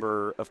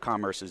Chamber of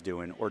Commerce is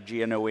doing or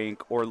GNO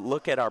Inc. or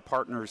look at our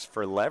partners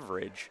for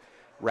leverage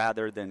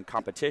rather than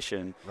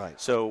competition. Right.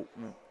 So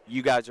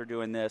you guys are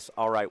doing this.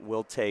 All right,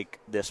 we'll take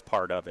this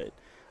part of it.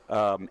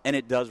 And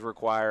it does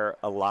require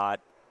a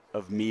lot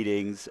of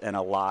meetings and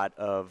a lot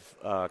of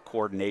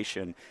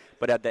coordination.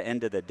 But at the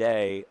end of the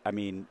day, I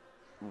mean,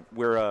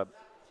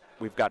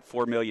 we've got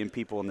 4 million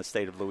people in the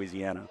state of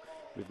Louisiana.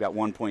 We've got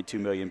 1.2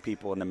 million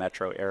people in the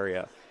metro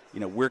area. You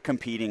know, we're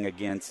competing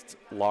against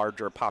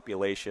larger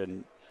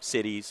population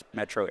cities,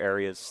 metro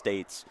areas,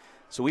 states.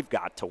 So we've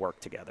got to work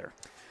together.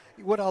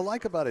 What I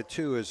like about it,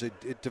 too, is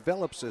it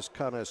develops this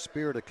kind of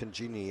spirit of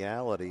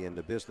congeniality in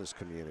the business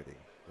community,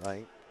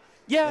 right?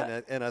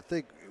 Yeah. And I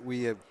think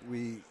we've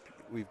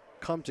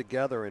come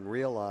together and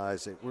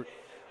realized that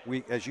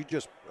we, as you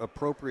just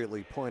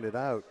appropriately pointed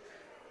out,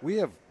 we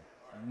have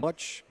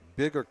much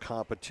bigger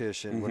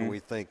competition when we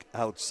think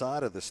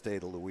outside of the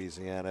state of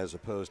Louisiana as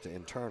opposed to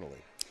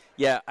internally.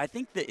 Yeah, I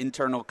think the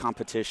internal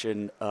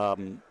competition,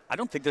 I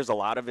don't think there's a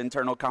lot of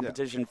internal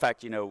competition. Yeah. In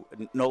fact, you know,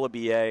 NOLA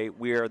BA,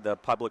 we are the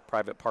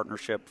public-private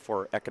partnership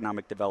for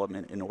economic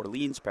development in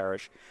Orleans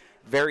Parish,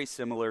 very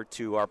similar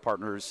to our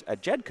partners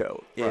at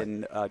JEDCO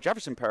in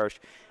Jefferson Parish,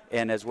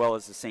 and as well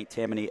as the St.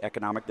 Tammany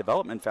Economic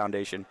Development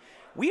Foundation.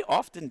 We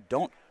often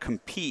don't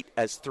compete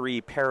as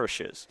three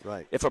parishes.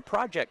 Right. If a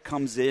project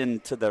comes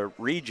into the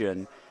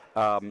region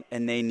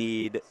and they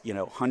need, you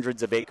know,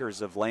 hundreds of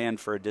acres of land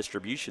for a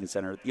distribution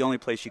center, the only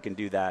place you can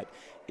do that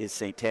is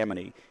St.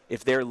 Tammany.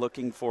 If they're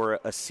looking for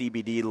a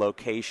CBD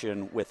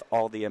location with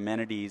all the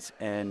amenities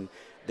and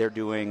they're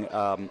doing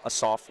a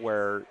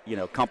software, you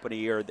know,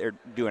 company or they're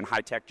doing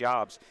high-tech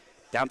jobs,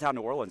 downtown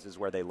New Orleans is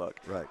where they look.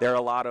 Right. There are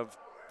a lot of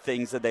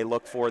things that they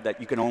look for that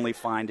you can only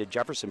find at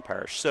Jefferson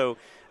Parish. So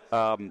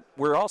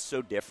we're all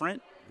so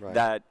different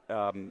that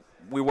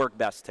we work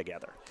best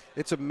together.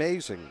 It's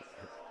amazing,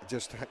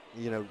 just,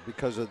 you know,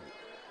 because of,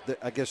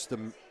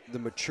 the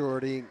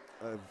maturity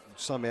of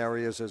some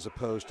areas as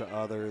opposed to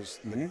others,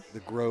 the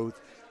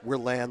growth. We're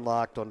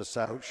landlocked on the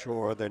South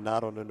Shore. They're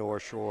not on the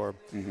North Shore.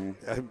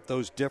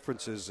 Those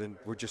differences, and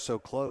we're just so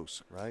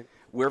close, right?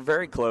 We're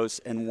very close,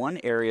 and one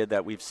area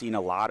that we've seen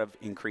a lot of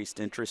increased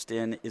interest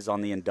in is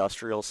on the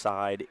industrial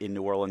side in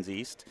New Orleans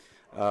East.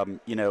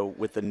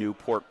 With the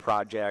Newport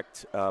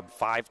project,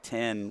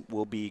 510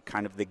 will be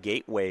kind of the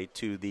gateway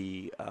to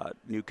the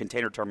new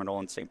container terminal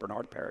in St.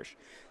 Bernard Parish.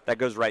 That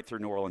goes right through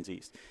New Orleans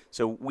East.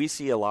 So we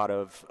see a lot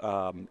of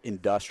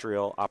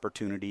industrial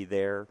opportunity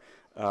there,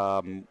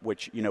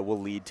 which,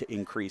 will lead to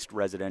increased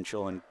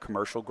residential and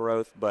commercial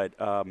growth. But,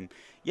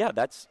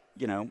 that's,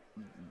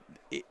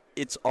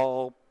 it's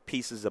all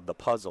pieces of the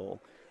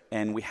puzzle.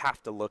 And we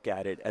have to look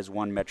at it as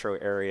one metro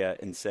area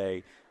and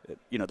say,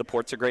 the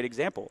port's a great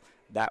example.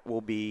 That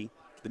will be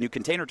the new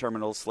container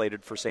terminal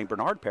slated for St.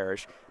 Bernard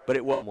Parish, but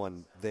it won't.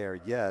 One there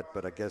yet,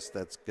 but I guess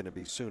that's going to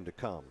be soon to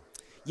come.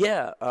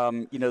 Yeah,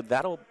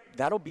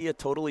 that'll be a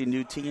totally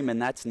new team,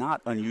 and that's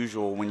not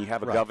unusual when you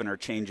have a governor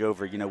change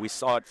over. We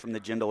saw it from the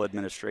Jindal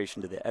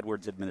administration to the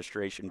Edwards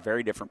administration,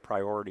 very different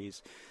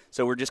priorities.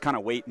 So we're just kind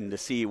of waiting to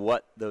see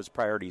what those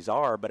priorities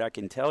are. But I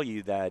can tell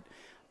you that,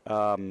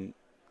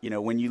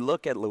 when you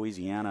look at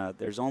Louisiana,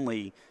 there's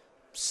only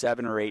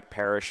 7 or 8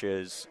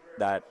 parishes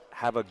that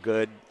have a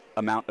good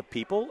amount of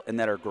people and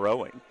that are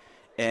growing.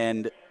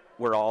 And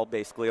we're all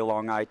basically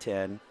along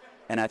I-10.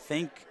 And I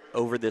think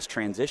over this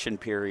transition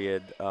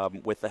period,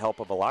 with the help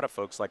of a lot of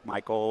folks like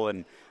Michael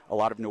and a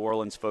lot of New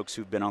Orleans folks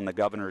who've been on the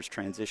governor's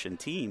transition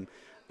team,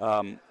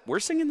 we're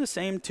singing the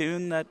same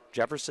tune that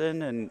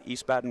Jefferson and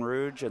East Baton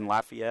Rouge and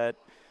Lafayette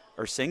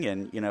are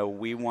singing.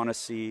 We want to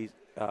see,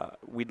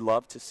 we'd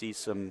love to see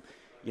some,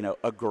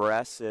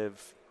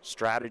 aggressive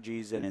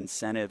strategies and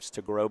incentives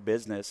to grow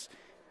business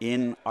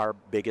in our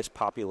biggest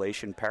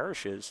population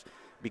parishes,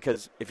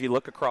 because if you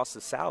look across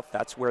the South,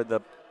 that's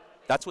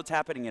what's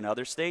happening in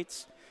other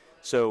states.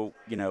 So,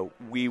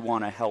 we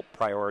want to help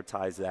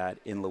prioritize that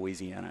in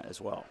Louisiana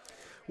as well.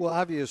 Well,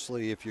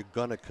 obviously, if you're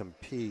going to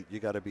compete, you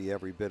got to be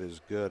every bit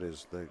as good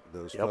as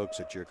those folks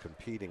that you're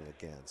competing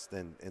against.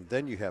 And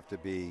then you have to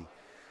be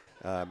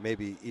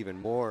maybe even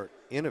more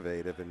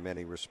innovative in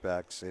many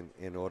respects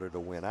in order to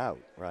win out,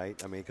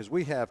 right? I mean, because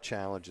we have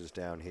challenges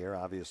down here.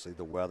 Obviously,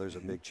 the weather's a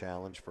big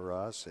challenge for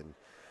us,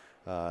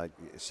 and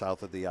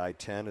south of the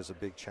I-10 is a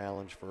big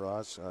challenge for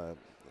us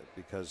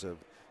because of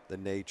the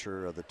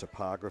nature of the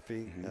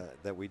topography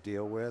that we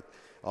deal with.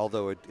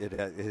 Although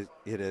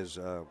it has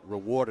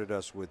rewarded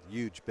us with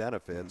huge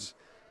benefits,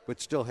 but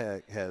still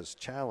has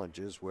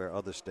challenges where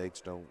other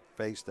states don't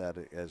face that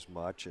as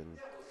much, and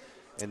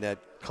that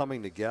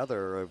coming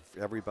together of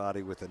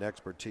everybody with an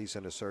expertise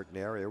in a certain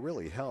area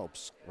really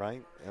helps,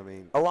 right? I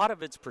mean, a lot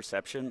of it's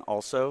perception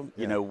also.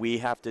 Yeah. We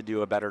have to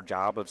do a better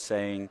job of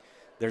saying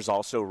there's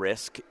also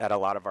risk at a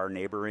lot of our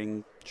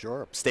neighboring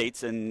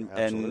states and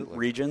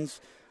regions.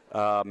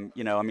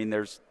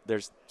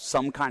 There's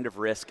some kind of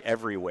risk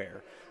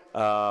everywhere.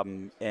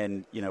 And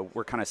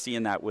we're kind of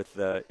seeing that with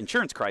the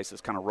insurance crisis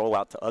kind of roll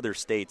out to other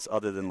states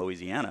other than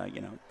Louisiana.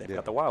 They've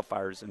got the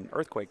wildfires and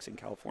earthquakes in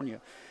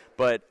California.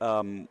 But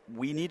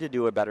we need to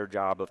do a better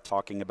job of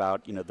talking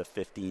about, the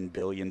 $15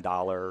 billion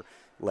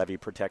levee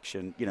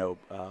protection,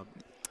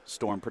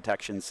 storm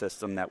protection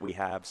system that we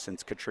have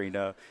since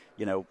Katrina.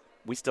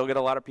 We still get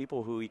a lot of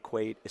people who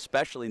equate,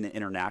 especially in the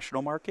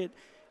international market,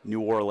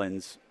 New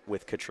Orleans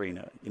with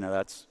Katrina.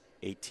 That's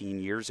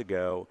 18 years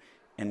ago,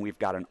 and we've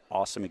got an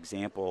awesome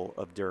example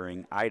of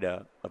during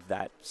Ida of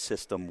that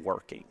system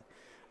working.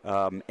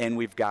 And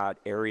we've got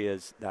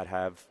areas that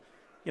have,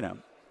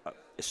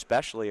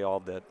 especially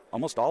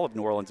almost all of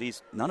New Orleans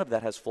East, none of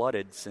that has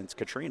flooded since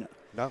Katrina.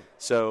 No.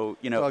 So,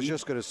 I was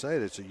just going to say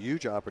it's a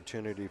huge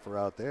opportunity for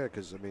out there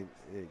because,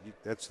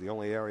 that's the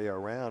only area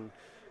around,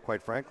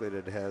 quite frankly,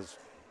 that has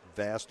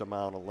vast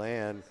amount of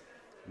land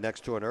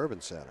next to an urban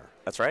center.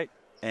 That's right.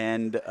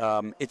 And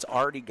it's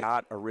already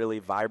got a really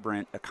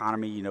vibrant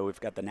economy. We've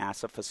got the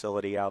NASA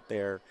facility out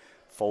there.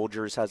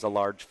 Folgers has a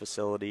large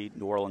facility.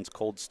 New Orleans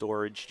Cold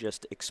Storage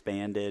just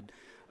expanded.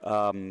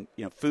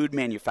 Food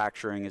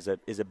manufacturing is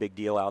a big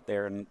deal out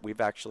there, and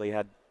we've actually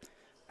had,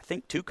 I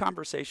think, 2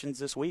 conversations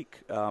this week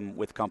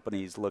with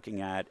companies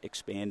looking at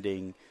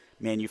expanding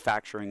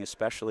manufacturing,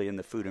 especially in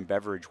the food and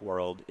beverage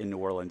world in New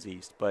Orleans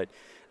East. But,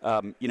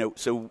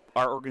 so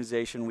our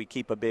organization, we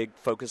keep a big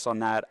focus on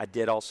that. I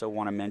did also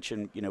want to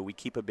mention, we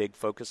keep a big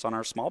focus on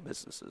our small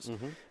businesses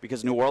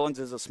because New Orleans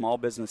is a small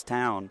business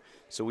town.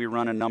 So we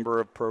run a number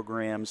of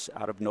programs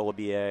out of NOLA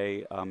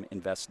BA,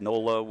 Invest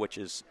NOLA, which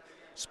is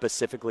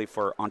specifically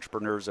for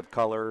entrepreneurs of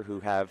color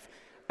who have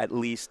at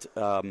least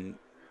about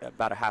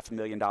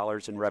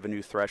 $500,000 in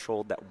revenue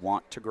threshold that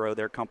want to grow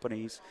their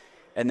companies.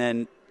 And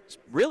then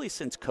really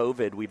since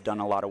COVID, we've done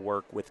a lot of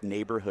work with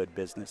neighborhood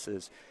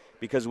businesses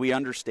because we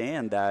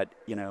understand that,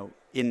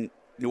 in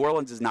New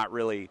Orleans is not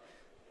really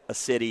a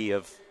city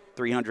of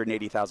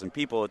 380,000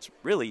 people. It's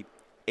really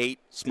 8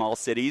 small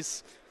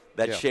cities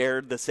that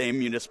share the same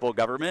municipal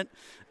government.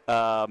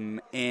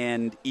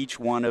 And each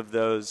one of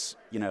those,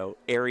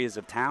 areas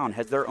of town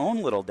has their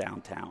own little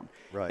downtown.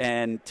 Right.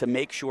 And to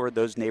make sure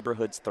those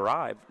neighborhoods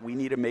thrive, we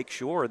need to make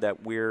sure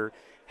that we're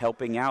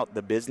helping out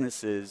the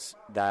businesses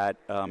that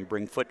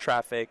bring foot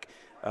traffic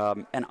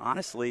and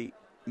honestly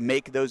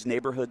make those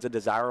neighborhoods a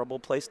desirable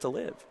place to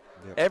live.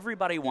 Yep.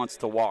 Everybody wants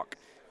to walk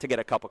to get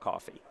a cup of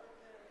coffee.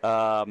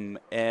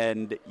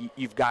 And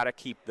you've got to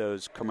keep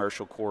those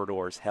commercial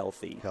corridors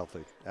healthy.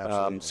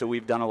 Absolutely. So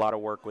we've done a lot of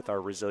work with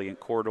our Resilient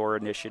Corridor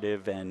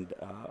Initiative and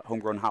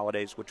Homegrown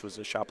Holidays, which was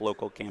a Shop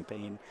Local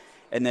campaign.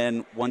 And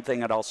then one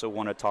thing I'd also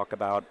want to talk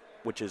about,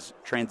 which is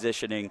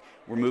transitioning,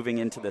 we're moving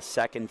into the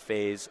second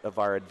phase of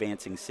our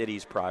Advancing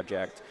Cities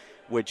project,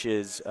 which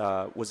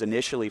was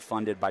initially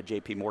funded by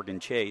J.P. Morgan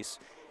Chase.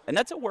 And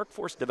that's a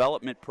workforce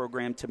development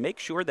program to make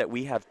sure that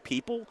we have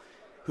people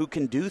who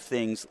can do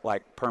things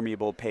like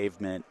permeable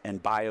pavement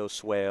and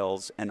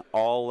bioswales and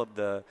all of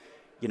the,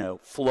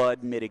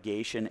 flood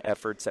mitigation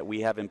efforts that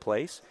we have in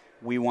place.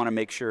 We want to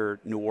make sure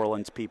New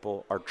Orleans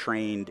people are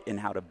trained in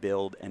how to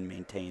build and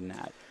maintain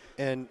that.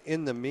 And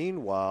in the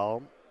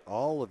meanwhile,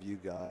 all of you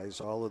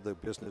guys, all of the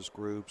business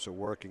groups are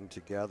working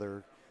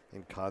together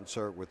in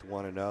concert with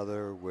one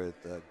another, with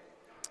the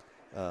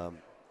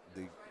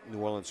New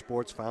Orleans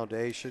Sports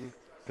Foundation,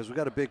 because we've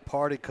got a big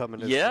party coming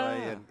this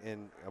way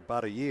in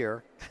about a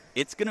year.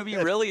 It's going to be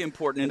really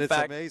important. And in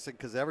fact, it's amazing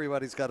because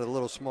everybody's got a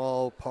little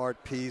small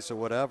piece or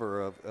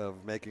whatever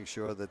of making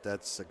sure that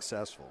that's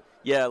successful.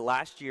 Yeah,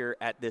 last year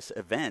at this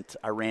event,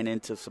 I ran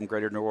into some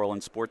Greater New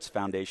Orleans Sports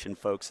Foundation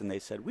folks, and they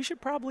said, we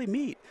should probably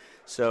meet.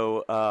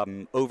 So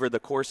over the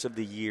course of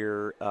the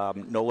year,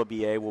 NOLA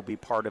BA will be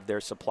part of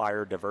their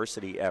supplier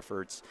diversity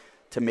efforts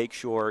to make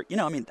sure,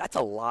 that's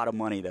a lot of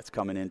money that's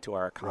coming into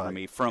our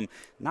economy from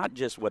not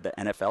just what the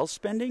NFL's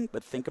spending,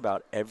 but think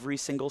about every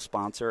single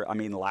sponsor.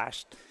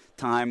 Last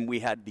time we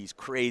had these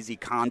crazy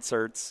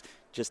concerts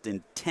just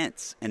in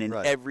tents and in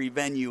every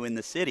venue in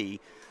the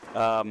city.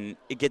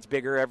 It gets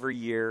bigger every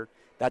year.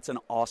 That's an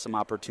awesome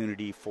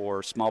opportunity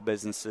for small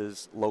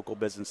businesses, local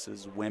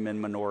businesses, women,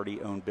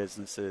 minority-owned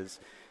businesses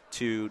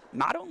to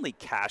not only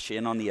cash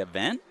in on the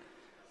event,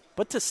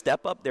 but to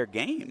step up their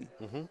game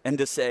and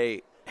to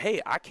say,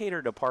 hey, I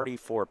catered a party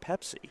for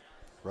Pepsi.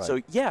 Right.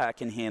 So, yeah, I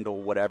can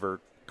handle whatever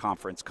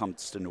conference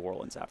comes to New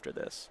Orleans after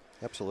this.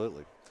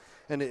 Absolutely.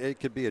 And it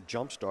could be a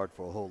jumpstart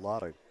for a whole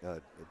lot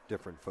of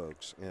different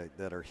folks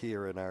that are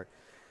here in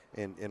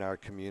our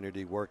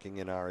community, working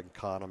in our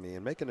economy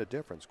and making a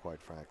difference,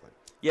 quite frankly.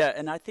 Yeah,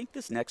 and I think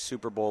this next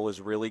Super Bowl is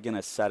really going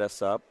to set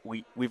us up.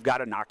 We've got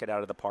to knock it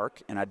out of the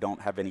park, and I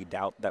don't have any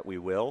doubt that we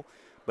will.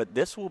 But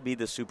this will be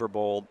the Super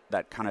Bowl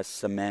that kind of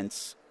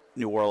cements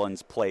New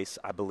Orleans' place,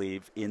 I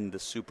believe, in the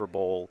Super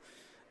Bowl,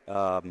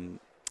 in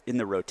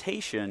the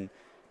rotation,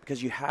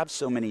 because you have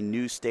so many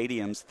new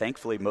stadiums.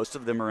 Thankfully, most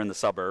of them are in the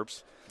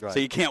suburbs, so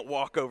you can't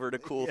walk over to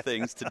cool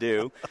things to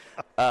do.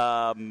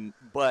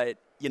 But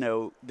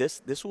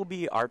this will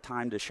be our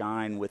time to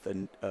shine with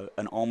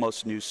an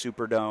almost new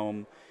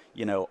Superdome.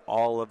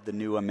 All of the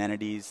new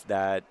amenities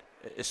that,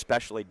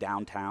 especially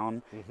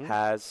downtown,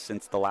 has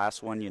since the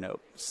last one.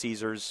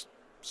 Caesars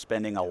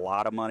spending a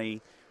lot of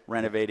money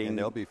renovating. And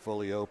they'll be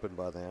fully open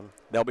by then.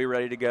 They'll be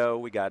ready to go.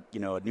 We got,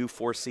 a new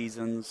Four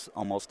Seasons.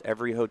 Almost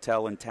every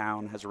hotel in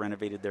town has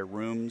renovated their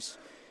rooms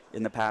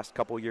in the past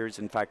couple years.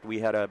 In fact, we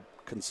had a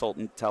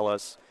consultant tell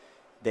us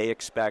they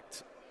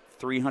expect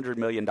 $300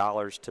 million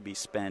to be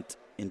spent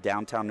in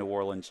downtown New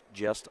Orleans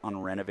just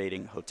on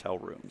renovating hotel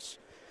rooms.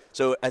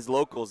 So as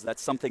locals,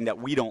 that's something that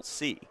we don't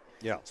see.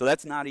 Yeah. So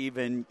that's not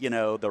even,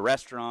 the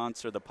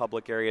restaurants or the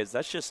public areas.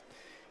 That's just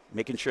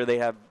making sure they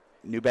have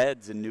new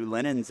beds and new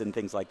linens and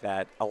things like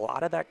that. A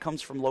lot of that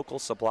comes from local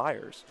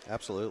suppliers.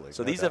 Absolutely.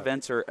 So these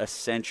events are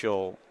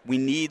essential. We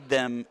need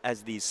them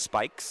as these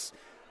spikes,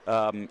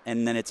 and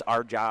then it's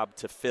our job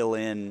to fill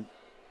in,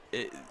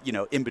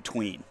 in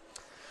between.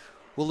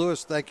 Well,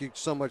 Louis, thank you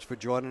so much for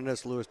joining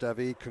us. Louis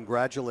Davy,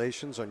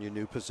 congratulations on your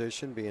new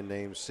position, being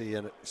named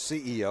CEO,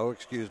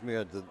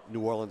 of the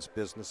New Orleans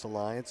Business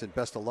Alliance, and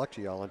best of luck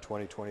to you all in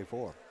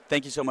 2024.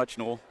 Thank you so much,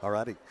 Newell. All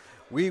righty.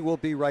 We will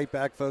be right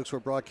back, folks. We're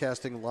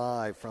broadcasting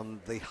live from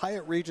the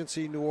Hyatt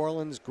Regency New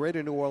Orleans,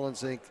 Greater New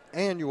Orleans, Inc.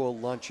 Annual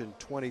Luncheon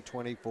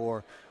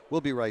 2024.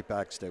 We'll be right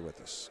back. Stay with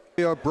us.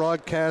 We are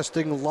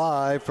broadcasting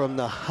live from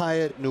the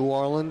Hyatt New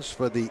Orleans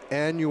for the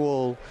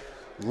annual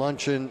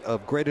Luncheon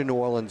of Greater New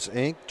Orleans,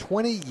 Inc.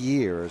 20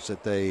 years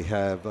that they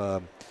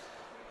have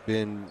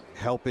been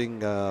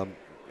helping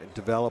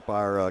develop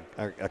our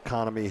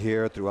economy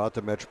here throughout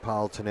the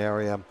metropolitan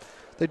area.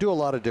 They do a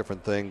lot of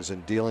different things in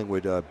dealing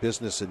with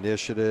business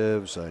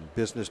initiatives and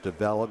business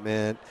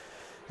development,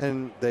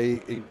 and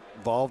they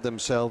involve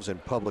themselves in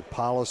public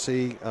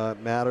policy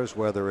matters,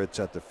 whether it's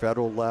at the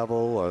federal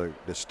level or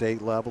the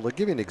state level. To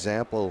give you an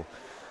example,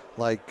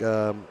 like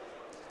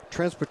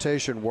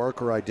Transportation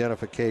Worker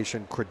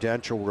Identification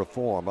Credential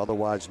Reform,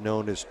 otherwise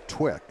known as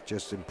TWIC,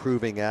 just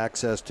improving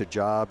access to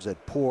jobs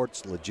at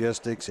ports,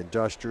 logistics,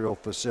 industrial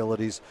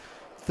facilities,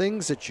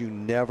 things that you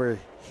never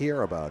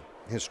hear about.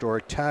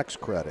 Historic tax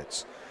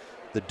credits,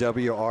 the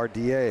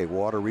WRDA,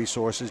 Water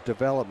Resources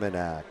Development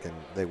Act, and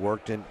they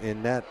worked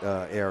in that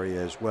area,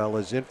 as well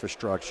as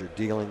infrastructure,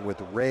 dealing with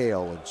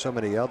rail and so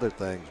many other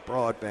things,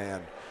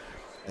 broadband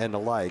and the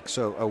like.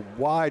 So a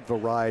wide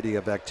variety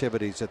of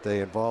activities that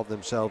they involve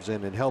themselves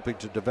in helping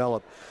to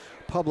develop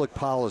public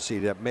policy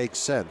that makes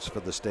sense for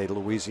the state of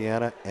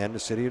Louisiana and the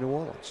city of New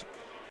Orleans.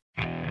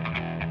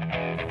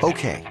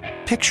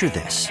 Okay, picture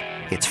this.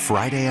 It's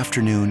Friday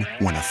afternoon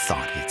when a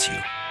thought hits you.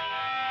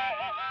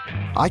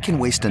 I can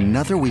waste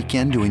another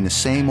weekend doing the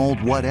same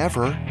old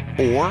whatever,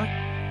 or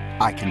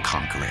I can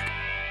conquer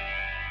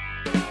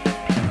it.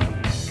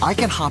 I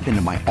can hop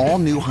into my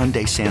all-new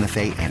Hyundai Santa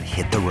Fe and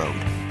hit the road.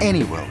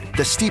 Any road.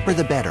 The steeper,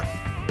 the better.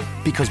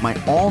 Because my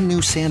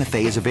all-new Santa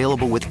Fe is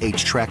available with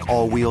H-Track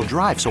all-wheel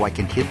drive, so I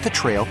can hit the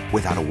trail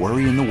without a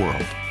worry in the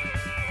world.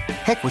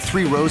 Heck, with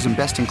 3 rows and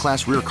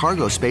best-in-class rear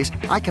cargo space,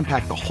 I can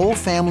pack the whole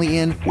family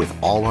in with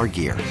all our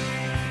gear.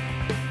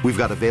 We've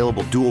got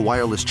available dual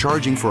wireless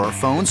charging for our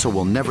phones, so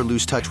we'll never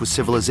lose touch with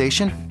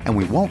civilization, and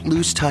we won't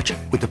lose touch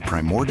with the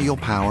primordial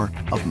power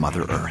of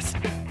Mother Earth.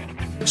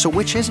 So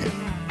which is it?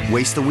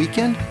 Waste the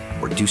weekend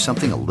or do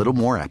something a little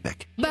more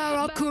epic?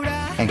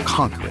 And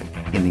conquer it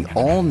in the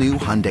all-new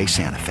Hyundai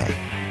Santa Fe.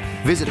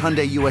 Visit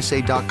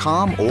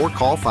HyundaiUSA.com or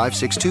call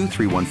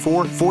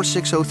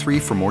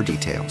 562-314-4603 for more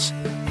details.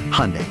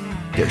 Hyundai,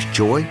 there's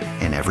joy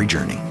in every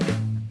journey.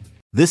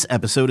 This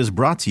episode is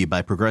brought to you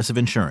by Progressive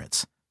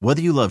Insurance.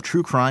 Whether you love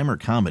true crime or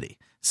comedy,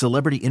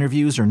 celebrity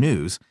interviews or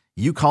news,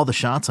 you call the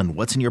shots on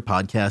what's in your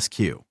podcast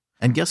queue.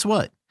 And guess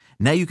what?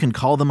 Now you can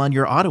call them on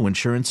your auto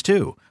insurance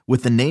too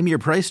with the Name Your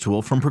Price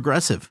tool from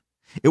Progressive.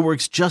 It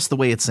works just the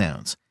way it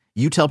sounds.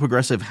 You tell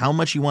Progressive how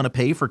much you want to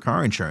pay for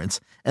car insurance,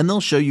 and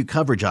they'll show you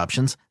coverage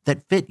options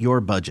that fit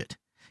your budget.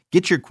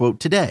 Get your quote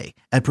today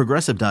at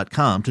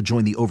Progressive.com to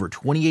join the over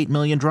 28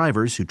 million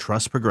drivers who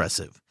trust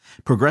Progressive.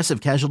 Progressive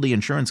Casualty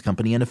Insurance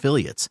Company and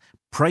Affiliates.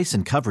 Price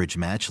and coverage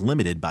match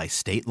limited by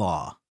state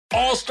law.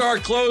 All-star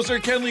closer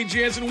Kenley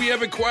Jansen, we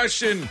have a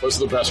question. What's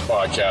the best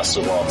podcast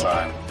of all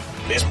time?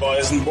 Baseball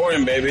isn't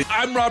boring, baby.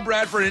 I'm Rob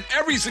Bradford, and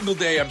every single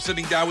day I'm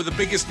sitting down with the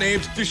biggest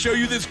names to show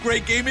you this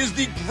great game is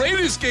the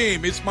greatest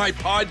game. It's my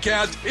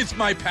podcast. It's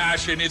my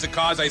passion. It's a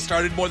cause I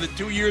started more than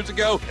 2 years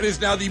ago and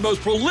is now the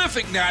most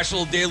prolific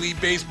national daily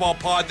baseball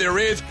pod there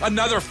is.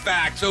 Another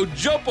fact, so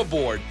jump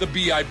aboard the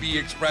BIB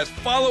Express.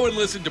 Follow and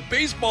listen to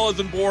Baseball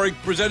Isn't Boring,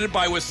 presented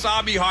by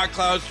Wasabi Hot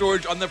Cloud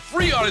Storage on the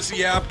free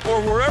Odyssey app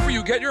or wherever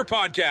you get your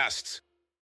podcasts.